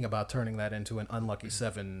was thinking about turning that into an Unlucky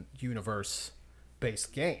 7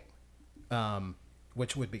 universe-based game,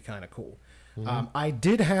 which would be kind of cool. I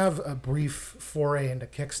did have a brief foray into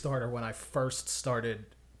Kickstarter when I first started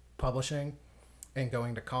publishing and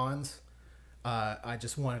going to cons. I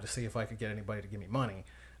just wanted to see if I could get anybody to give me money.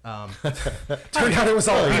 Turned out it was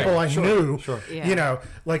all people I knew. Sure. Yeah. You know,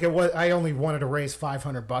 like it was. I only wanted to raise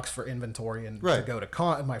 $500 for inventory and to go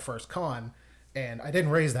to my first con, and I didn't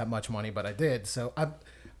raise that much money, but I did. So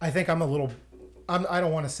I think I'm a little. I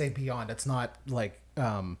don't want to say beyond. It's not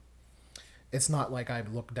like I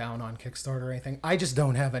look down on Kickstarter or anything. I just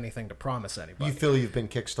don't have anything to promise anybody. You feel you've been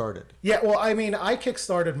kickstarted. Yeah, well, I mean, I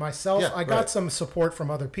kickstarted myself. Yeah, I got right. some support from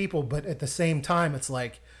other people, but at the same time, it's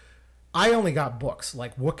like I only got books.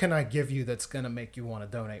 Like, what can I give you that's going to make you want to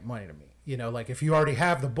donate money to me? You know, like if you already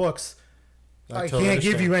have the books, I totally can't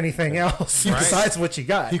give understand. you anything else besides what you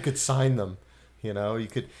got. You could sign them. You know, you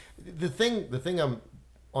could. The thing I'm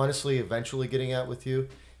honestly eventually getting at with you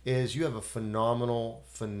is you have a phenomenal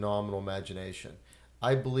imagination.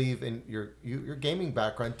 I believe in your gaming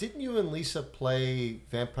background. Didn't you and Lisa play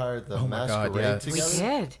Vampire the Masquerade yeah. We together?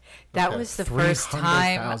 did. That Okay. was the first 300,000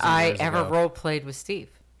 time I years ever ago. role played with Steve.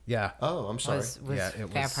 Yeah. Oh, I'm sorry. Was Yeah, it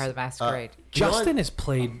was- Vampire the Masquerade. Justin has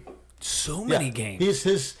played so many Yeah,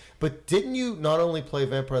 games. But didn't you not only play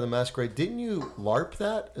Vampire the Masquerade? Didn't you LARP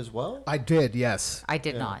that as well? I did, yes. I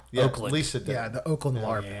did not. Yeah, Oakland. Lisa did. Yeah, the Oakland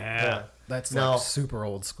LARP. Yeah. That's Now, like super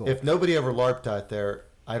old school. If nobody ever LARPed out there,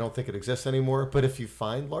 I don't think it exists anymore. But if you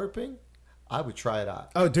find LARPing, I would try it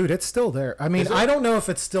out. Oh, dude, it's still there. I mean, Is it? I don't know if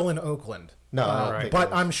it's still in Oakland. No, I don't think but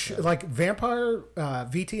it is. I'm sure, like Vampire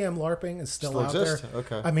VTM LARPing is still out exists? there.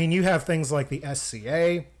 Okay. I mean, you have things like the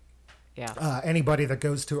SCA. Yeah. Anybody that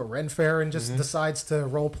goes to a Ren Fair and just Mm-hmm. decides to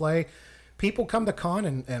role play, people come to con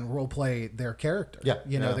and role play their character. Yeah,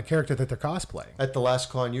 you know, yeah. the character that they're cosplaying. At the last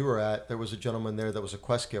con you were at, there was a gentleman there that was a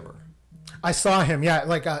quest giver. I saw him. Yeah,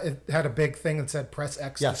 like it had a big thing that said "Press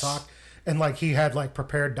X Yes. to talk," and like he had like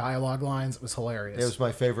prepared dialogue lines. It was hilarious. It was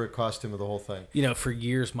my favorite costume of the whole thing. You know, for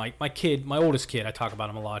years, my oldest kid, I talk about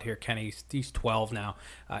him a lot here, Kenny, he's 12 now.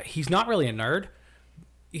 He's not really a nerd.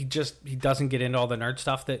 He doesn't get into all the nerd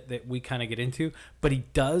stuff that we kind of get into, but he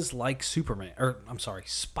does like Spider-Man.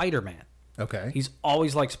 Okay. He's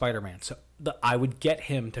always liked Spider-Man. So I would get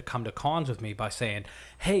him to come to cons with me by saying,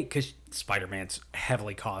 hey, because Spider-Man's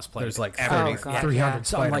heavily cosplayed. There's like everything. 30, God, 300 yeah.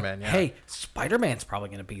 So I'm like, Spider-Man. hey, Spider-Man's probably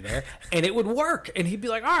going to be there. And it would work. And he'd be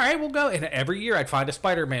like, all right, we'll go. And every year I'd find a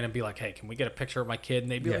Spider-Man and be like, hey, can we get a picture of my kid?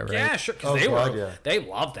 And they'd be Yeah, like, right. yeah, sure. Because God, they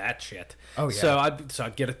love that shit. Oh, yeah. So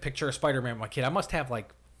I'd get a picture of Spider-Man with my kid. I must have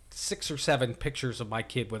like 6 or 7 pictures of my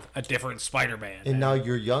kid with a different Spider-Man. And now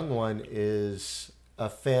your young one is a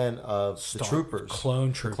fan of the Troopers.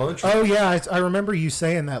 Clone Troopers. Clone Troopers. Oh yeah, I remember you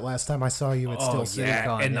saying that last time I saw you at Still Oh, City yeah.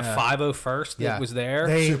 Con. And the yeah. 501st that was there.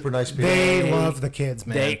 Super nice people. They love the kids,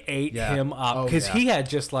 man. They ate Yeah. him up Oh, because yeah. he had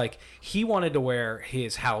just like he wanted to wear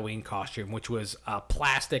his Halloween costume, which was a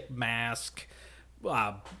plastic mask,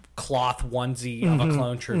 cloth onesie of a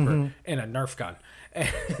clone trooper and a Nerf gun,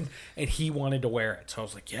 and he wanted to wear it. So I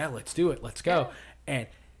was like, "Yeah, let's do it, let's go." And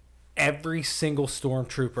every single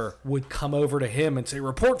stormtrooper would come over to him and say,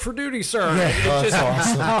 "Report for duty, sir." Yeah. And it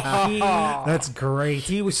That's awesome. That's great.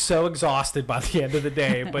 he was so exhausted by the end of the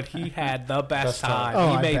day, but he had the best Best time. time.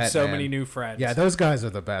 Oh, He I made bet, so man. many new friends. Yeah, those guys are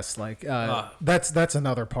the best. Like that's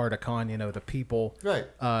another part of con. You know, the people. Right.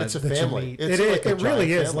 It's a that you family. meet. It's It like a it really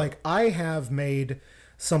giant is. family. Like I have made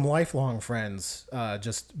some lifelong friends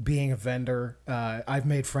just being a vendor. I've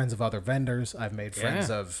made friends of other vendors. I've made friends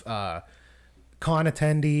Yeah. of con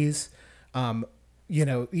attendees. You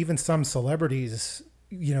know, even some celebrities,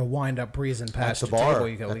 you know, wind up breezing past the your bar. table.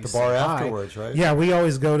 You can at At the least bar say hi. afterwards, right? Yeah, we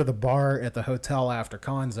always go to the bar at the hotel after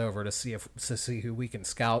con's over to see who we can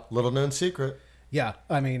scout. Little known secret. Yeah,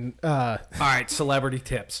 I mean, All right, celebrity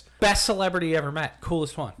tips. Best celebrity you ever met.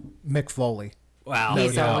 Coolest one. Mick Foley. Wow.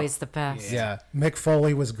 He's no doubt. always the best. Yeah, Mick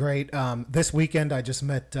Foley was great. This weekend I just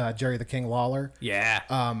met Jerry the King Lawler. Yeah.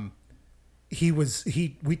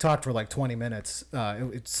 We talked for like 20 minutes.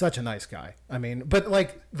 It's such a nice guy. I mean, but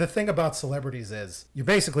like the thing about celebrities is you're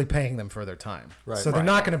basically paying them for their time. Right. So they're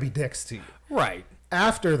not going to be dicks to you. Right.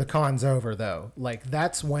 After the con's over though, like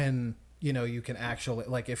that's when, you know, you can actually,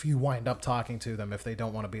 like if you wind up talking to them, if they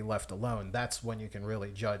don't want to be left alone, that's when you can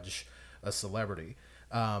really judge a celebrity.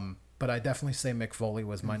 But I definitely say Mick Foley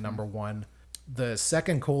was my number one. The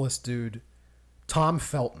second coolest dude, Tom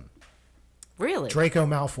Felton. Really? Draco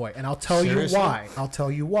Malfoy. And I'll tell Seriously? you why. I'll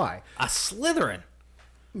tell you why. A Slytherin.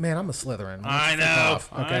 Man, I'm a Slytherin. I Fuck know.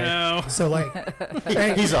 off, I know. So like,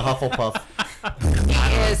 He's a Hufflepuff.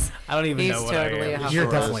 He is. I don't even He's know what I totally am. a you're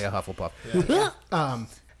Sure definitely is. a Hufflepuff.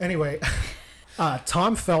 Anyway,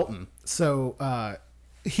 Tom Felton. So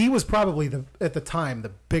he was probably at the time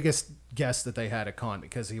the biggest guest that they had at con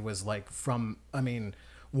because he was like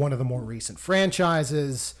one of the more recent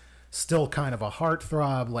franchises, still kind of a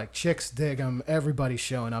heartthrob, like chicks dig him, everybody's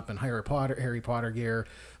showing up in Harry Potter gear.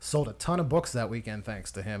 Sold a ton of books that weekend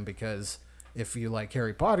thanks to him because if you like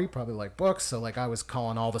Harry Potter, you probably like books. So like I was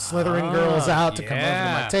calling all the Slytherin girls out to come over to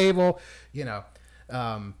yeah. my table, you know.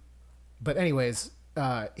 But anyways,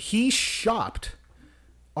 he shopped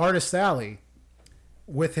Artist Alley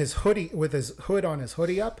with his hood on his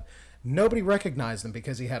hoodie up. Nobody recognized him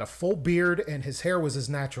because he had a full beard and his hair was his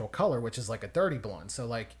natural color, which is like a dirty blonde. So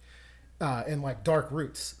like, and like dark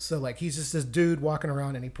roots. So like he's just this dude walking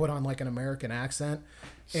around and he put on like an American accent.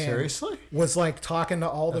 And Seriously? was like talking to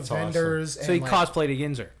all That's the vendors. So he and, like, cosplayed a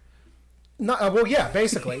Yinzer. no, well, yeah,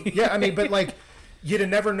 basically. Yeah, I mean, but like, you'd have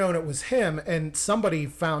never known it was him. And somebody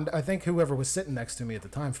found, I think whoever was sitting next to me at the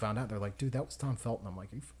time found out. They're like, dude, that was Tom Felton. I'm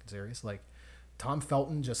like, are you fucking serious? Like, Tom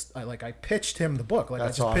Felton I pitched him the book. Like,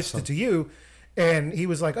 That's I just pitched awesome. it to you. And he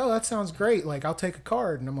was like, oh, that sounds great. Like, I'll take a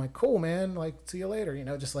card. And I'm like, cool, man. Like, see you later. You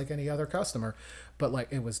know, just like any other customer. But like,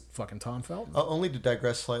 it was fucking Tom Felton. Only to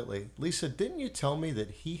digress slightly, Lisa, didn't you tell me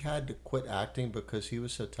that he had to quit acting because he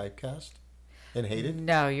was so typecast and hated?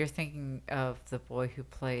 No, you're thinking of the boy who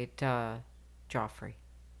played Joffrey.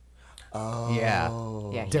 Oh,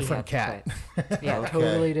 Yeah, he Different had to cat. quit. Yeah, okay.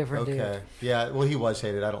 totally different Okay, yeah. Well, he was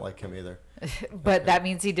hated. I don't like him either. dude. But that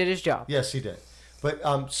means he did his job. Yes, he did. But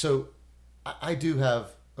so I do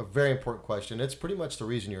have a very important question. It's pretty much the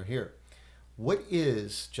reason you're here. What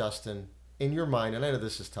is, Justin, in your mind? And I know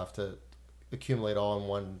this is tough to accumulate all in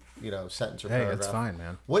one, sentence or Hey, paragraph. it's fine,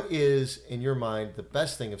 man. What is, in your mind, the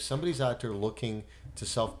best thing if somebody's out there looking to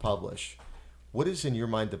self-publish? What is, in your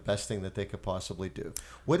mind, the best thing that they could possibly do?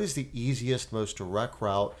 What is the easiest, most direct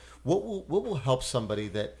route? What will help somebody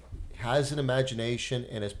that has an imagination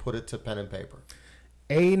and has put it to pen and paper?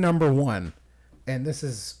 Number one, and this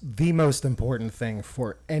is the most important thing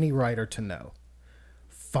for any writer to know.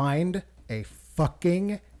 Find a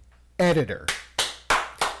fucking editor.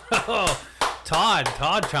 Oh, Todd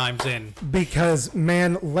chimes in. Because,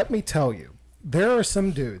 man, let me tell you, there are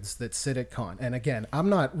some dudes that sit at con, and again, I'm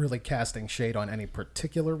not really casting shade on any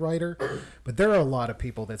particular writer, but there are a lot of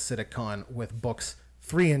people that sit at con with books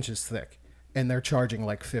 3 inches thick, and they're charging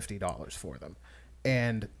like $50 for them.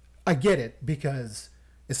 And I get it because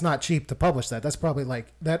it's not cheap to publish that.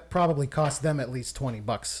 That probably costs them at least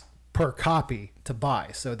 $20 per copy to buy.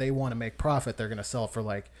 So they want to make profit. They're going to sell for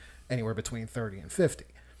like anywhere between 30 and 50.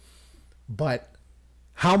 But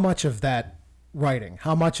how much of that writing,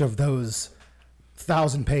 how much of those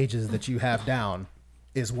 1,000 pages that you have down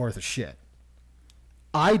is worth a shit?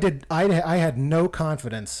 I had no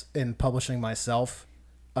confidence in publishing myself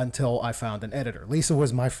until I found an editor. Lisa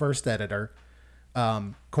was my first editor.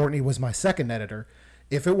 Courtney was my second editor.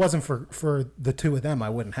 If it wasn't for the two of them, I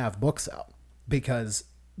wouldn't have books out because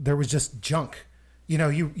there was just junk.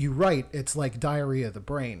 You write, it's like diarrhea of the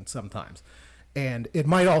brain sometimes. And it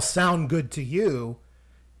might all sound good to you,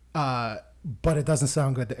 but it doesn't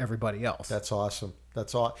sound good to everybody else. That's awesome.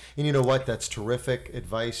 That's all. And you know what? That's terrific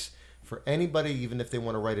advice for anybody, even if they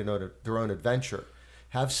want to write their own adventure.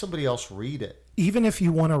 Have somebody else read it. Even if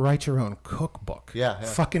you want to write your own cookbook, Yeah.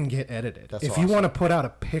 fucking get edited. That's if awesome. you want to put out a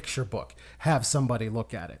picture book, have somebody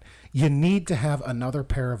look at it. You need to have another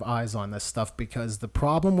pair of eyes on this stuff because the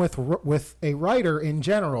problem with a writer in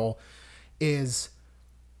general is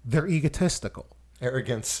they're egotistical.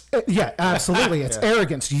 Arrogance. Yeah, absolutely. It's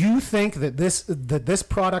arrogance. You think that this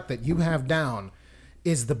product that you have down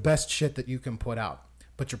is the best shit that you can put out,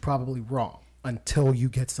 but you're probably wrong until you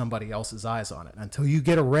get somebody else's eyes on it. Until you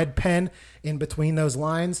get a red pen in between those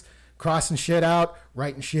lines, crossing shit out,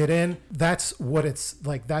 writing shit in. That's what it's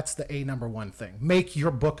like. That's the number one thing. Make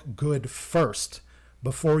your book good first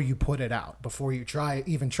before you put it out, before you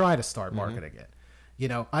even try to start marketing it. You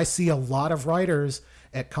know, I see a lot of writers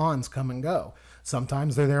at cons come and go.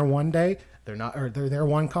 Sometimes they're there one day, they're not, or they're there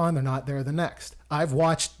one con, they're not there the next. I've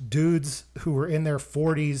watched dudes who were in their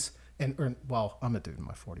 40s well, I'm a dude in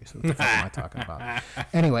my 40s. What the fuck am I talking about?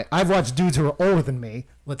 Anyway, I've watched dudes who are older than me,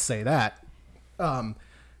 let's say that,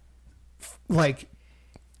 like,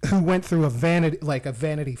 who went through a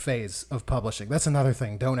vanity phase of publishing. That's another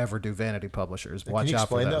thing. Don't ever do vanity publishers. Watch Can you out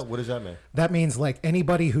for explain those. that? What does that mean? That means like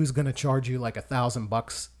anybody who's going to charge you like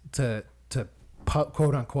 $1,000 to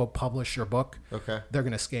quote unquote publish your book. Okay. They're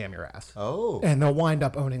going to scam your ass. Oh. And they'll wind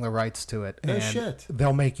up owning the rights to it. No and shit.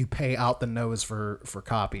 They'll make you pay out the nose for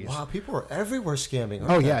copies. Wow, people are everywhere scamming.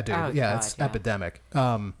 Oh yeah, dude. Oh, yeah, God, it's yeah. epidemic.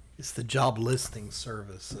 It's the job listing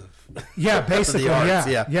service of Yeah, basically. arts,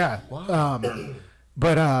 yeah. yeah.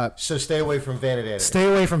 But So stay away from vanity. stay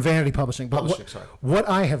away from vanity publishing. But Publishing, sorry. what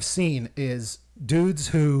I have seen is dudes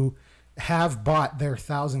who have bought their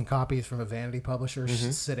 1,000 copies from a vanity publisher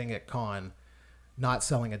sitting at con, not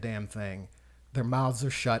selling a damn thing. Their mouths are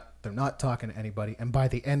shut. They're not talking to anybody. And by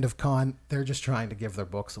the end of con, they're just trying to give their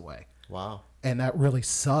books away. Wow. And that really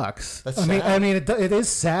sucks. That's I mean, sad. it is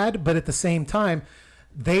sad, but at the same time,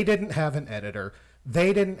 they didn't have an editor.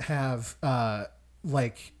 They didn't have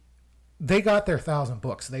they got their 1,000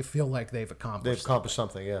 books. They feel like they've accomplished. They've accomplished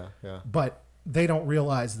something. Yeah, yeah. But they don't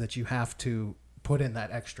realize that you have to put in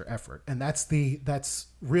that extra effort, and that's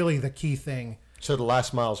really the key thing. So the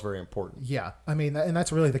last mile is very important. Yeah, I mean, and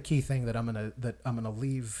that's really the key thing that I'm gonna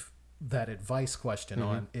leave that advice question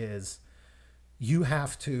on is you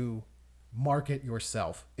have to market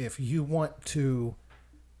yourself if you want to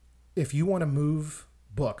move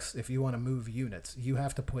books, if you want to move units, you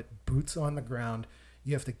have to put boots on the ground.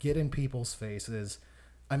 You have to get in people's faces.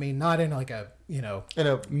 I mean, not in like a, In a not in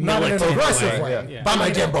an militant aggressive way. way. Yeah. Buy my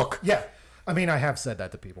damn book. Yeah. I mean, I have said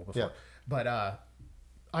that to people before. Yeah. But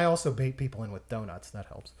I also bait people in with donuts. That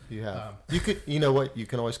helps. You have. You could. You know what? You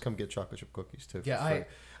can always come get chocolate chip cookies too. for Yeah, free.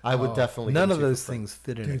 I would definitely. None give of it to you those for free. things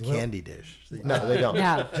fit in Dude, a look- candy dish. No, they don't.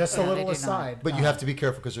 No. Just No, a they little do not. aside. But you have to be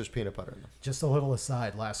careful because there's peanut butter in them. Just a little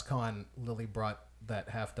aside. Last con, Lily brought that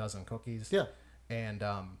half dozen cookies. Yeah. And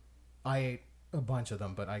I ate a bunch of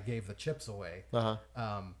them, but I gave the chips away.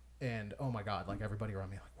 And oh my God, like everybody around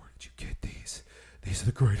me, like, where did you get these? These are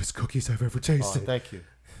the greatest cookies I've ever Oh, tasted. thank you.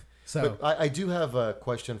 So But I do have a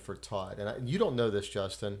question for Todd, and you don't know this,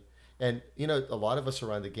 Justin, and a lot of us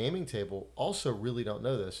around the gaming table also really don't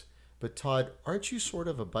know this. But Todd, aren't you sort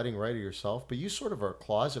of a budding writer yourself? But you sort of are a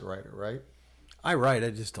closet writer, right? I write, I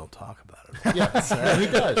just don't talk about it. Yeah, he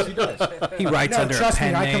does. He does. He writes no, under a trust me,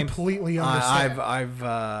 pen I name. completely understand.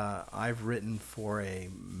 I've written for a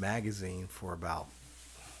magazine for about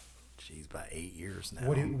 8 years now.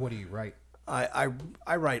 What do you write?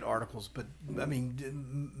 I write articles, but I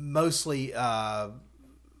mean mostly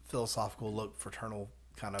philosophical look, fraternal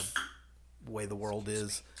kind of way the world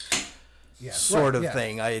is, Yeah, sort right, of yeah.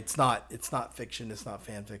 thing. It's not fiction. It's not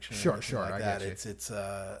fan fiction. or Sure, anything sure, like I that. get you. It's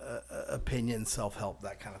opinion, self help,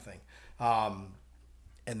 that kind of thing.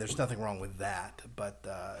 And there's nothing wrong with that. But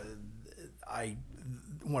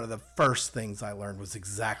one of the first things I learned was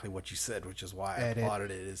exactly what you said, which is why I Edit.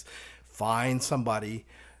 applauded it. Is find somebody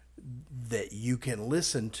that you can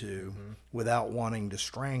listen to without wanting to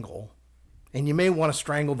strangle. And you may want to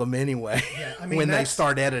strangle them anyway I mean, when they that's-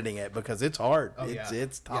 start editing it, because it's hard. Oh,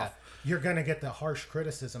 It's tough. Yeah. You're going to get the harsh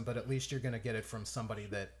criticism, but at least you're going to get it from somebody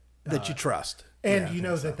that You trust. and Yeah. you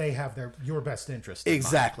know that they have your best interest in mind,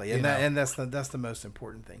 Exactly, you and know? that's the most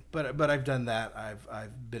important thing. But I've done that.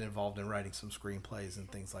 I've been involved in writing some screenplays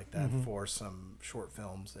and things like that for some short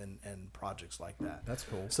films and projects like that. That's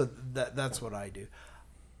cool. So that's what I do.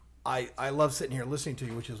 I love sitting here listening to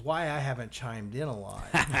you, which is why I haven't chimed in a lot,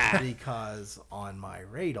 because on my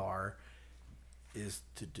radar is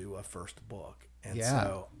to do a first book. And Yeah.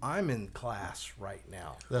 so I'm in class right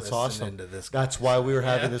now. That's listening awesome. To this That's why we were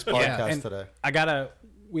having this podcast and today.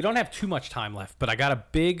 we don't have too much time left, but I got a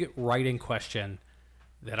big writing question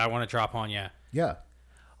that I want to drop on you. Yeah.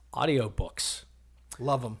 Audiobooks.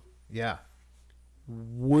 Love them. Yeah.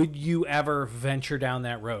 Would you ever venture down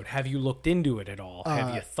that road? Have you looked into it at all?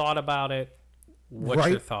 Have you thought about it? What's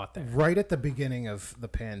your thought there? Right at the beginning of the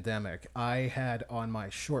pandemic, I had on my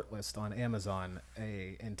short list on Amazon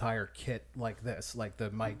a entire kit like this, like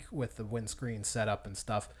the mic with the windscreen setup and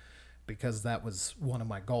stuff, because that was one of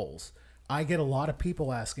my goals. I get a lot of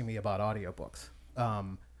people asking me about audiobooks,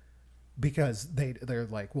 because they're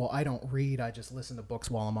like, well, I don't read, I just listen to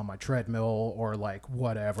books while I'm on my treadmill or like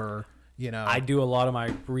whatever, You know, I do a lot of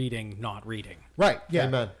my reading, not reading, right? Yeah.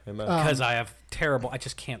 Amen. Amen. because I have I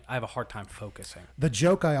just can't. I have a hard time focusing. The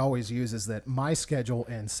joke I always use is that my schedule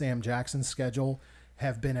and Sam Jackson's schedule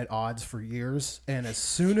have been at odds for years, and as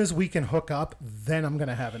soon as we can hook up, then I'm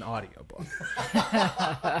gonna have an audiobook.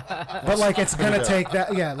 But like, it's gonna take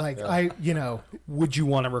that. Yeah, like Would you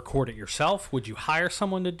want to record it yourself? Would you hire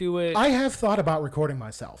someone to do it? I have thought about recording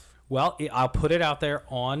myself. Well, I'll put it out there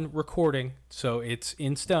on recording, so it's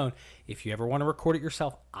in stone. If you ever want to record it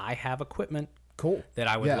yourself, I have equipment. Cool. That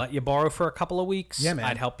I would Yeah. let you borrow for a couple of weeks. Yeah, man.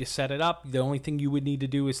 I'd help you set it up. The only thing you would need to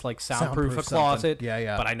do is like soundproof a Soundproof closet. something.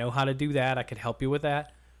 Yeah. But I know how to do that. I could help you with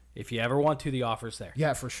that. If you ever want to, the offer's there.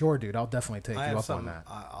 Yeah, for sure, dude. I'll definitely take I you have up on some. that.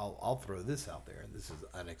 I'll throw this out there, and this is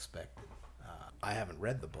unexpected. I haven't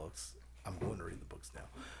read the books. I'm going to read the books now.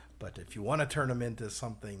 But if you want to turn them into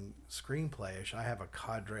something screenplayish, I have a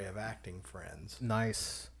cadre of acting friends.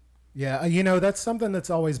 Nice. Yeah, that's something that's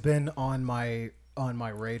always been on my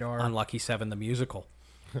radar. Unlucky 7, the musical.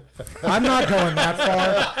 I'm not going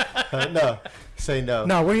that far. No, say no.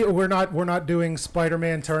 No, we're not doing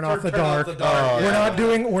Spider-Man Turn Off the Turn Off Dark. the Dark.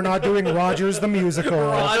 We're not doing Rogers the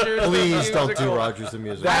musical. Please don't do Rogers the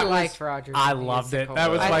musical. I liked Rogers. I the loved it. musical.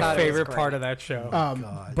 That was I my thought it was favorite great. part of that show.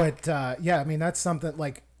 God. But yeah, I mean that's something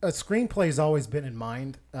like a screenplay's always been in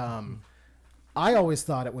mind. I always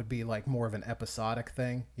thought it would be like more of an episodic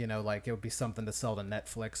thing, like it would be something to sell to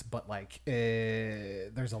Netflix, but like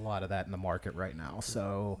there's a lot of that in the market right now.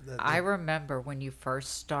 So I remember when you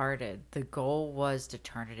first started, the goal was to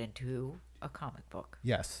turn it into a comic book.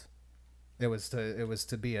 yes, it was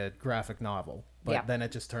to be a graphic novel, but Yeah. then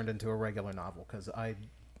it just turned into a regular novel because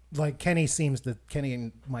Kenny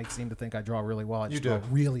and Mike seem to think I draw really well. I just draw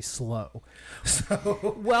really slow.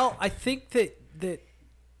 So Well, I think that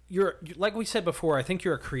you're like we said before. I think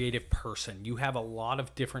you're a creative person. You have a lot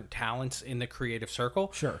of different talents in the creative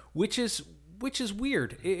circle. Sure. Which is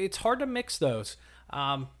weird. It's hard to mix those.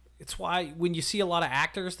 It's why when you see a lot of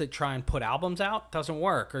actors that try and put albums out, it doesn't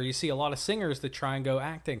work. Or you see a lot of singers that try and go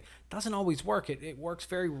acting, it doesn't always work. It works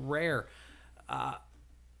very rare.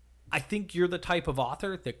 I think you're the type of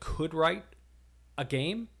author that could write a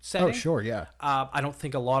game setting. oh sure, yeah. I don't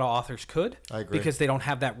think a lot of authors could. I agree. Because they don't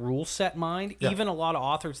have that rule set mind. Yeah. Even a lot of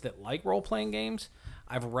authors that like role-playing games.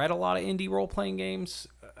 I've read a lot of indie role-playing games.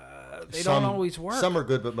 They don't always work. Some are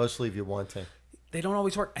good, but mostly if you want to. They don't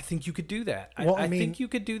always work. I think you could do that. Well, I I mean, think you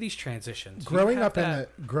could do these transitions. You growing have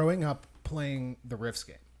up playing the Rifts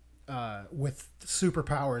game with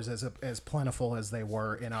superpowers as plentiful as they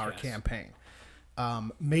were in our Yes. campaign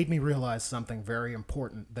made me realize something very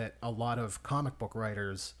important that a lot of comic book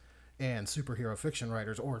writers and superhero fiction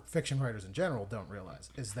writers or fiction writers in general don't realize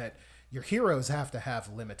is that your heroes have to have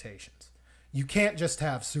limitations. You can't just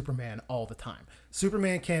have Superman all the time.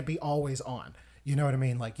 Superman can't be always on. You know what I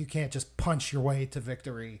mean? Like you can't just punch your way to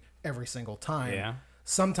victory every single time. Yeah.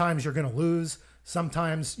 Sometimes you're going to lose.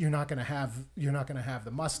 Sometimes you're not going to have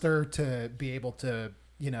the muster to be able to,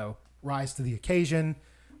 rise to the occasion.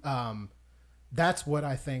 That's what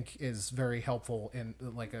I think is very helpful in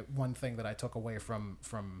like one thing that I took away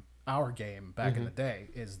from our game back in the day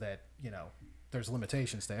is that, there's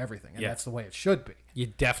limitations to everything and Yeah. that's the way it should be. You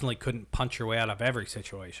definitely couldn't punch your way out of every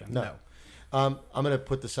situation. No. I'm going to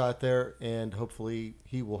put this out there, and hopefully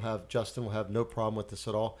Justin will have no problem with this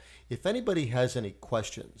at all. If anybody has any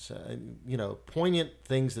questions, poignant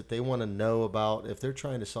things that they want to know about, if they're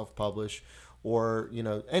trying to self-publish, or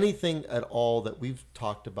anything at all that we've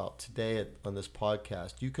talked about today on this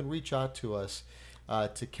podcast, you can reach out to us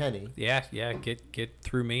to Kenny. Yeah. Get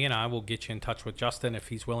through me, and I will get you in touch with Justin if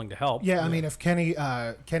he's willing to help. Yeah, I mean, if Kenny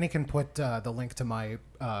can put the link to my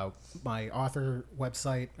author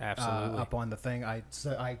website Absolutely. up on the thing, I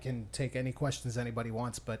can take any questions anybody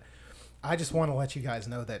wants. But I just want to let you guys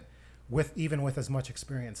know that even with as much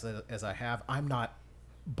experience as I have, I'm not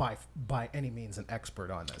by any means an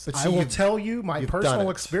expert on this. But I see, will tell you my you've done personal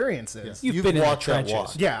it. experiences. You've been in the walked that trenches.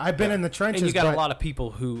 walk. Yeah, I've been in the trenches. And you got but a lot of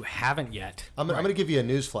people who haven't yet. I'm going to give you a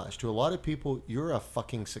newsflash. To a lot of people, you're a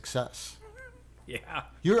fucking success. Yeah.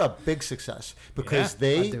 You're a big success because Yeah,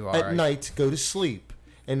 they I do all at right. night go to sleep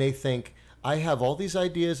and they think, I have all these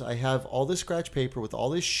ideas. I have all this scratch paper with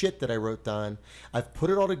all this shit that I wrote down. I've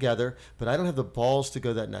put it all together, but I don't have the balls to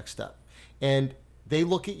go that next step. And they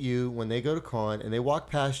look at you when they go to con and they walk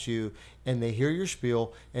past you and they hear your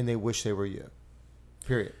spiel and they wish they were you.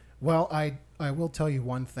 Period. Well, I will tell you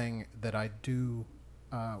one thing that I do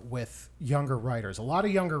with younger writers. A lot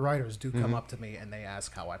of younger writers do come up to me and they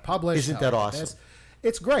ask how I publish. Isn't how that I do awesome? this.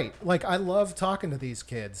 It's great. Like I love talking to these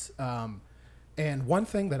kids. And one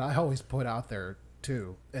thing that I always put out there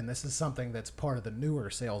too, and this is something that's part of the newer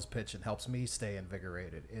sales pitch and helps me stay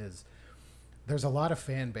invigorated, is there's a lot of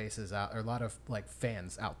fan bases out, or a lot of like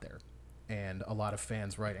fans out there, and a lot of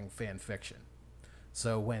fans writing fan fiction.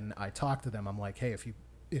 So when I talk to them, I'm like, hey,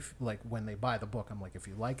 if like when they buy the book, I'm like, if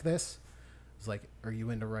you like this, it's like, are you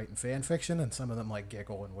into writing fan fiction? And some of them like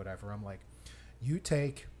giggle and whatever. I'm like, you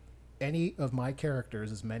take any of my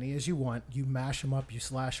characters, as many as you want, you mash them up, you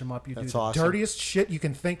slash them up, you That's do the awesome. dirtiest shit you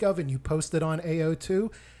can think of, and you post it on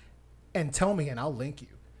AO2, and tell me, and I'll link you.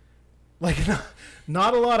 Like,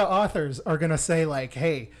 not a lot of authors are gonna say like,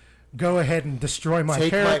 hey, go ahead and destroy my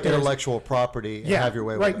Take characters. my intellectual property and have your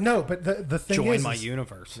way right. with it. No, but the thing Join is, my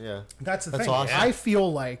universe. Yeah. that's the That's thing. awesome. I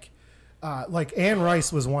feel like Anne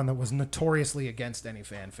Rice was one that was notoriously against any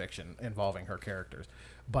fan fiction involving her characters.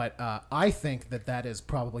 But I think that is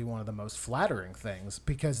probably one of the most flattering things,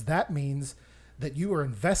 because that means that you are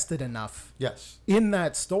invested enough Yes. in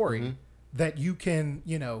that story that you can,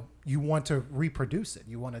 you want to reproduce it.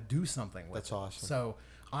 You want to do something with it. That's awesome. So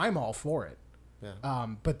I'm all for it. Yeah.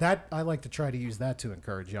 But that I like to try to use that to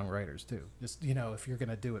encourage young writers too. Just if you're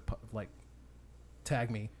gonna do it, like tag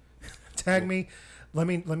me, me. Let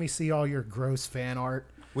me see all your gross fan art.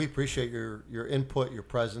 We appreciate your input, your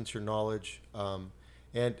presence, your knowledge,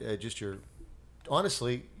 and just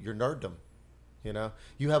honestly, your nerddom.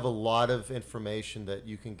 You have a lot of information that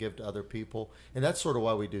you can give to other people, and that's sort of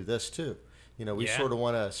why we do this too. We sort of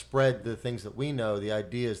want to spread the things that we know, the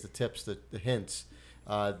ideas, the tips, the hints,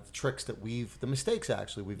 the tricks that the mistakes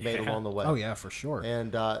actually we've made along the way. Oh yeah, for sure.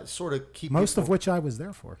 And sort of keep Most people, of which I was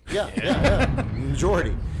there for. yeah,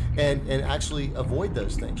 majority, and actually avoid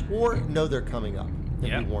those things or know they're coming up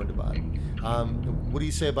and be warned about it. What do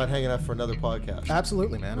you say about hanging out for another podcast?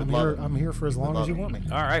 Absolutely, man. Would love it. I'm here for as long as you want me.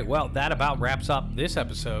 All right. Well, that about wraps up this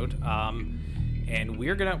episode. And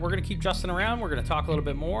we're gonna keep Justin around. We're gonna talk a little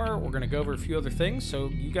bit more. We're gonna go over a few other things. So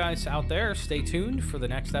you guys out there, stay tuned for the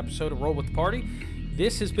next episode of Roll with the Party.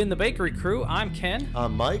 This has been the Bakery Crew. I'm Ken.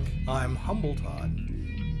 I'm Mike. I'm Humble Todd.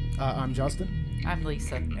 I'm Justin. I'm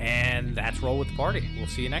Lisa. And that's Roll with the Party. We'll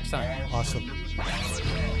see you next time. Awesome.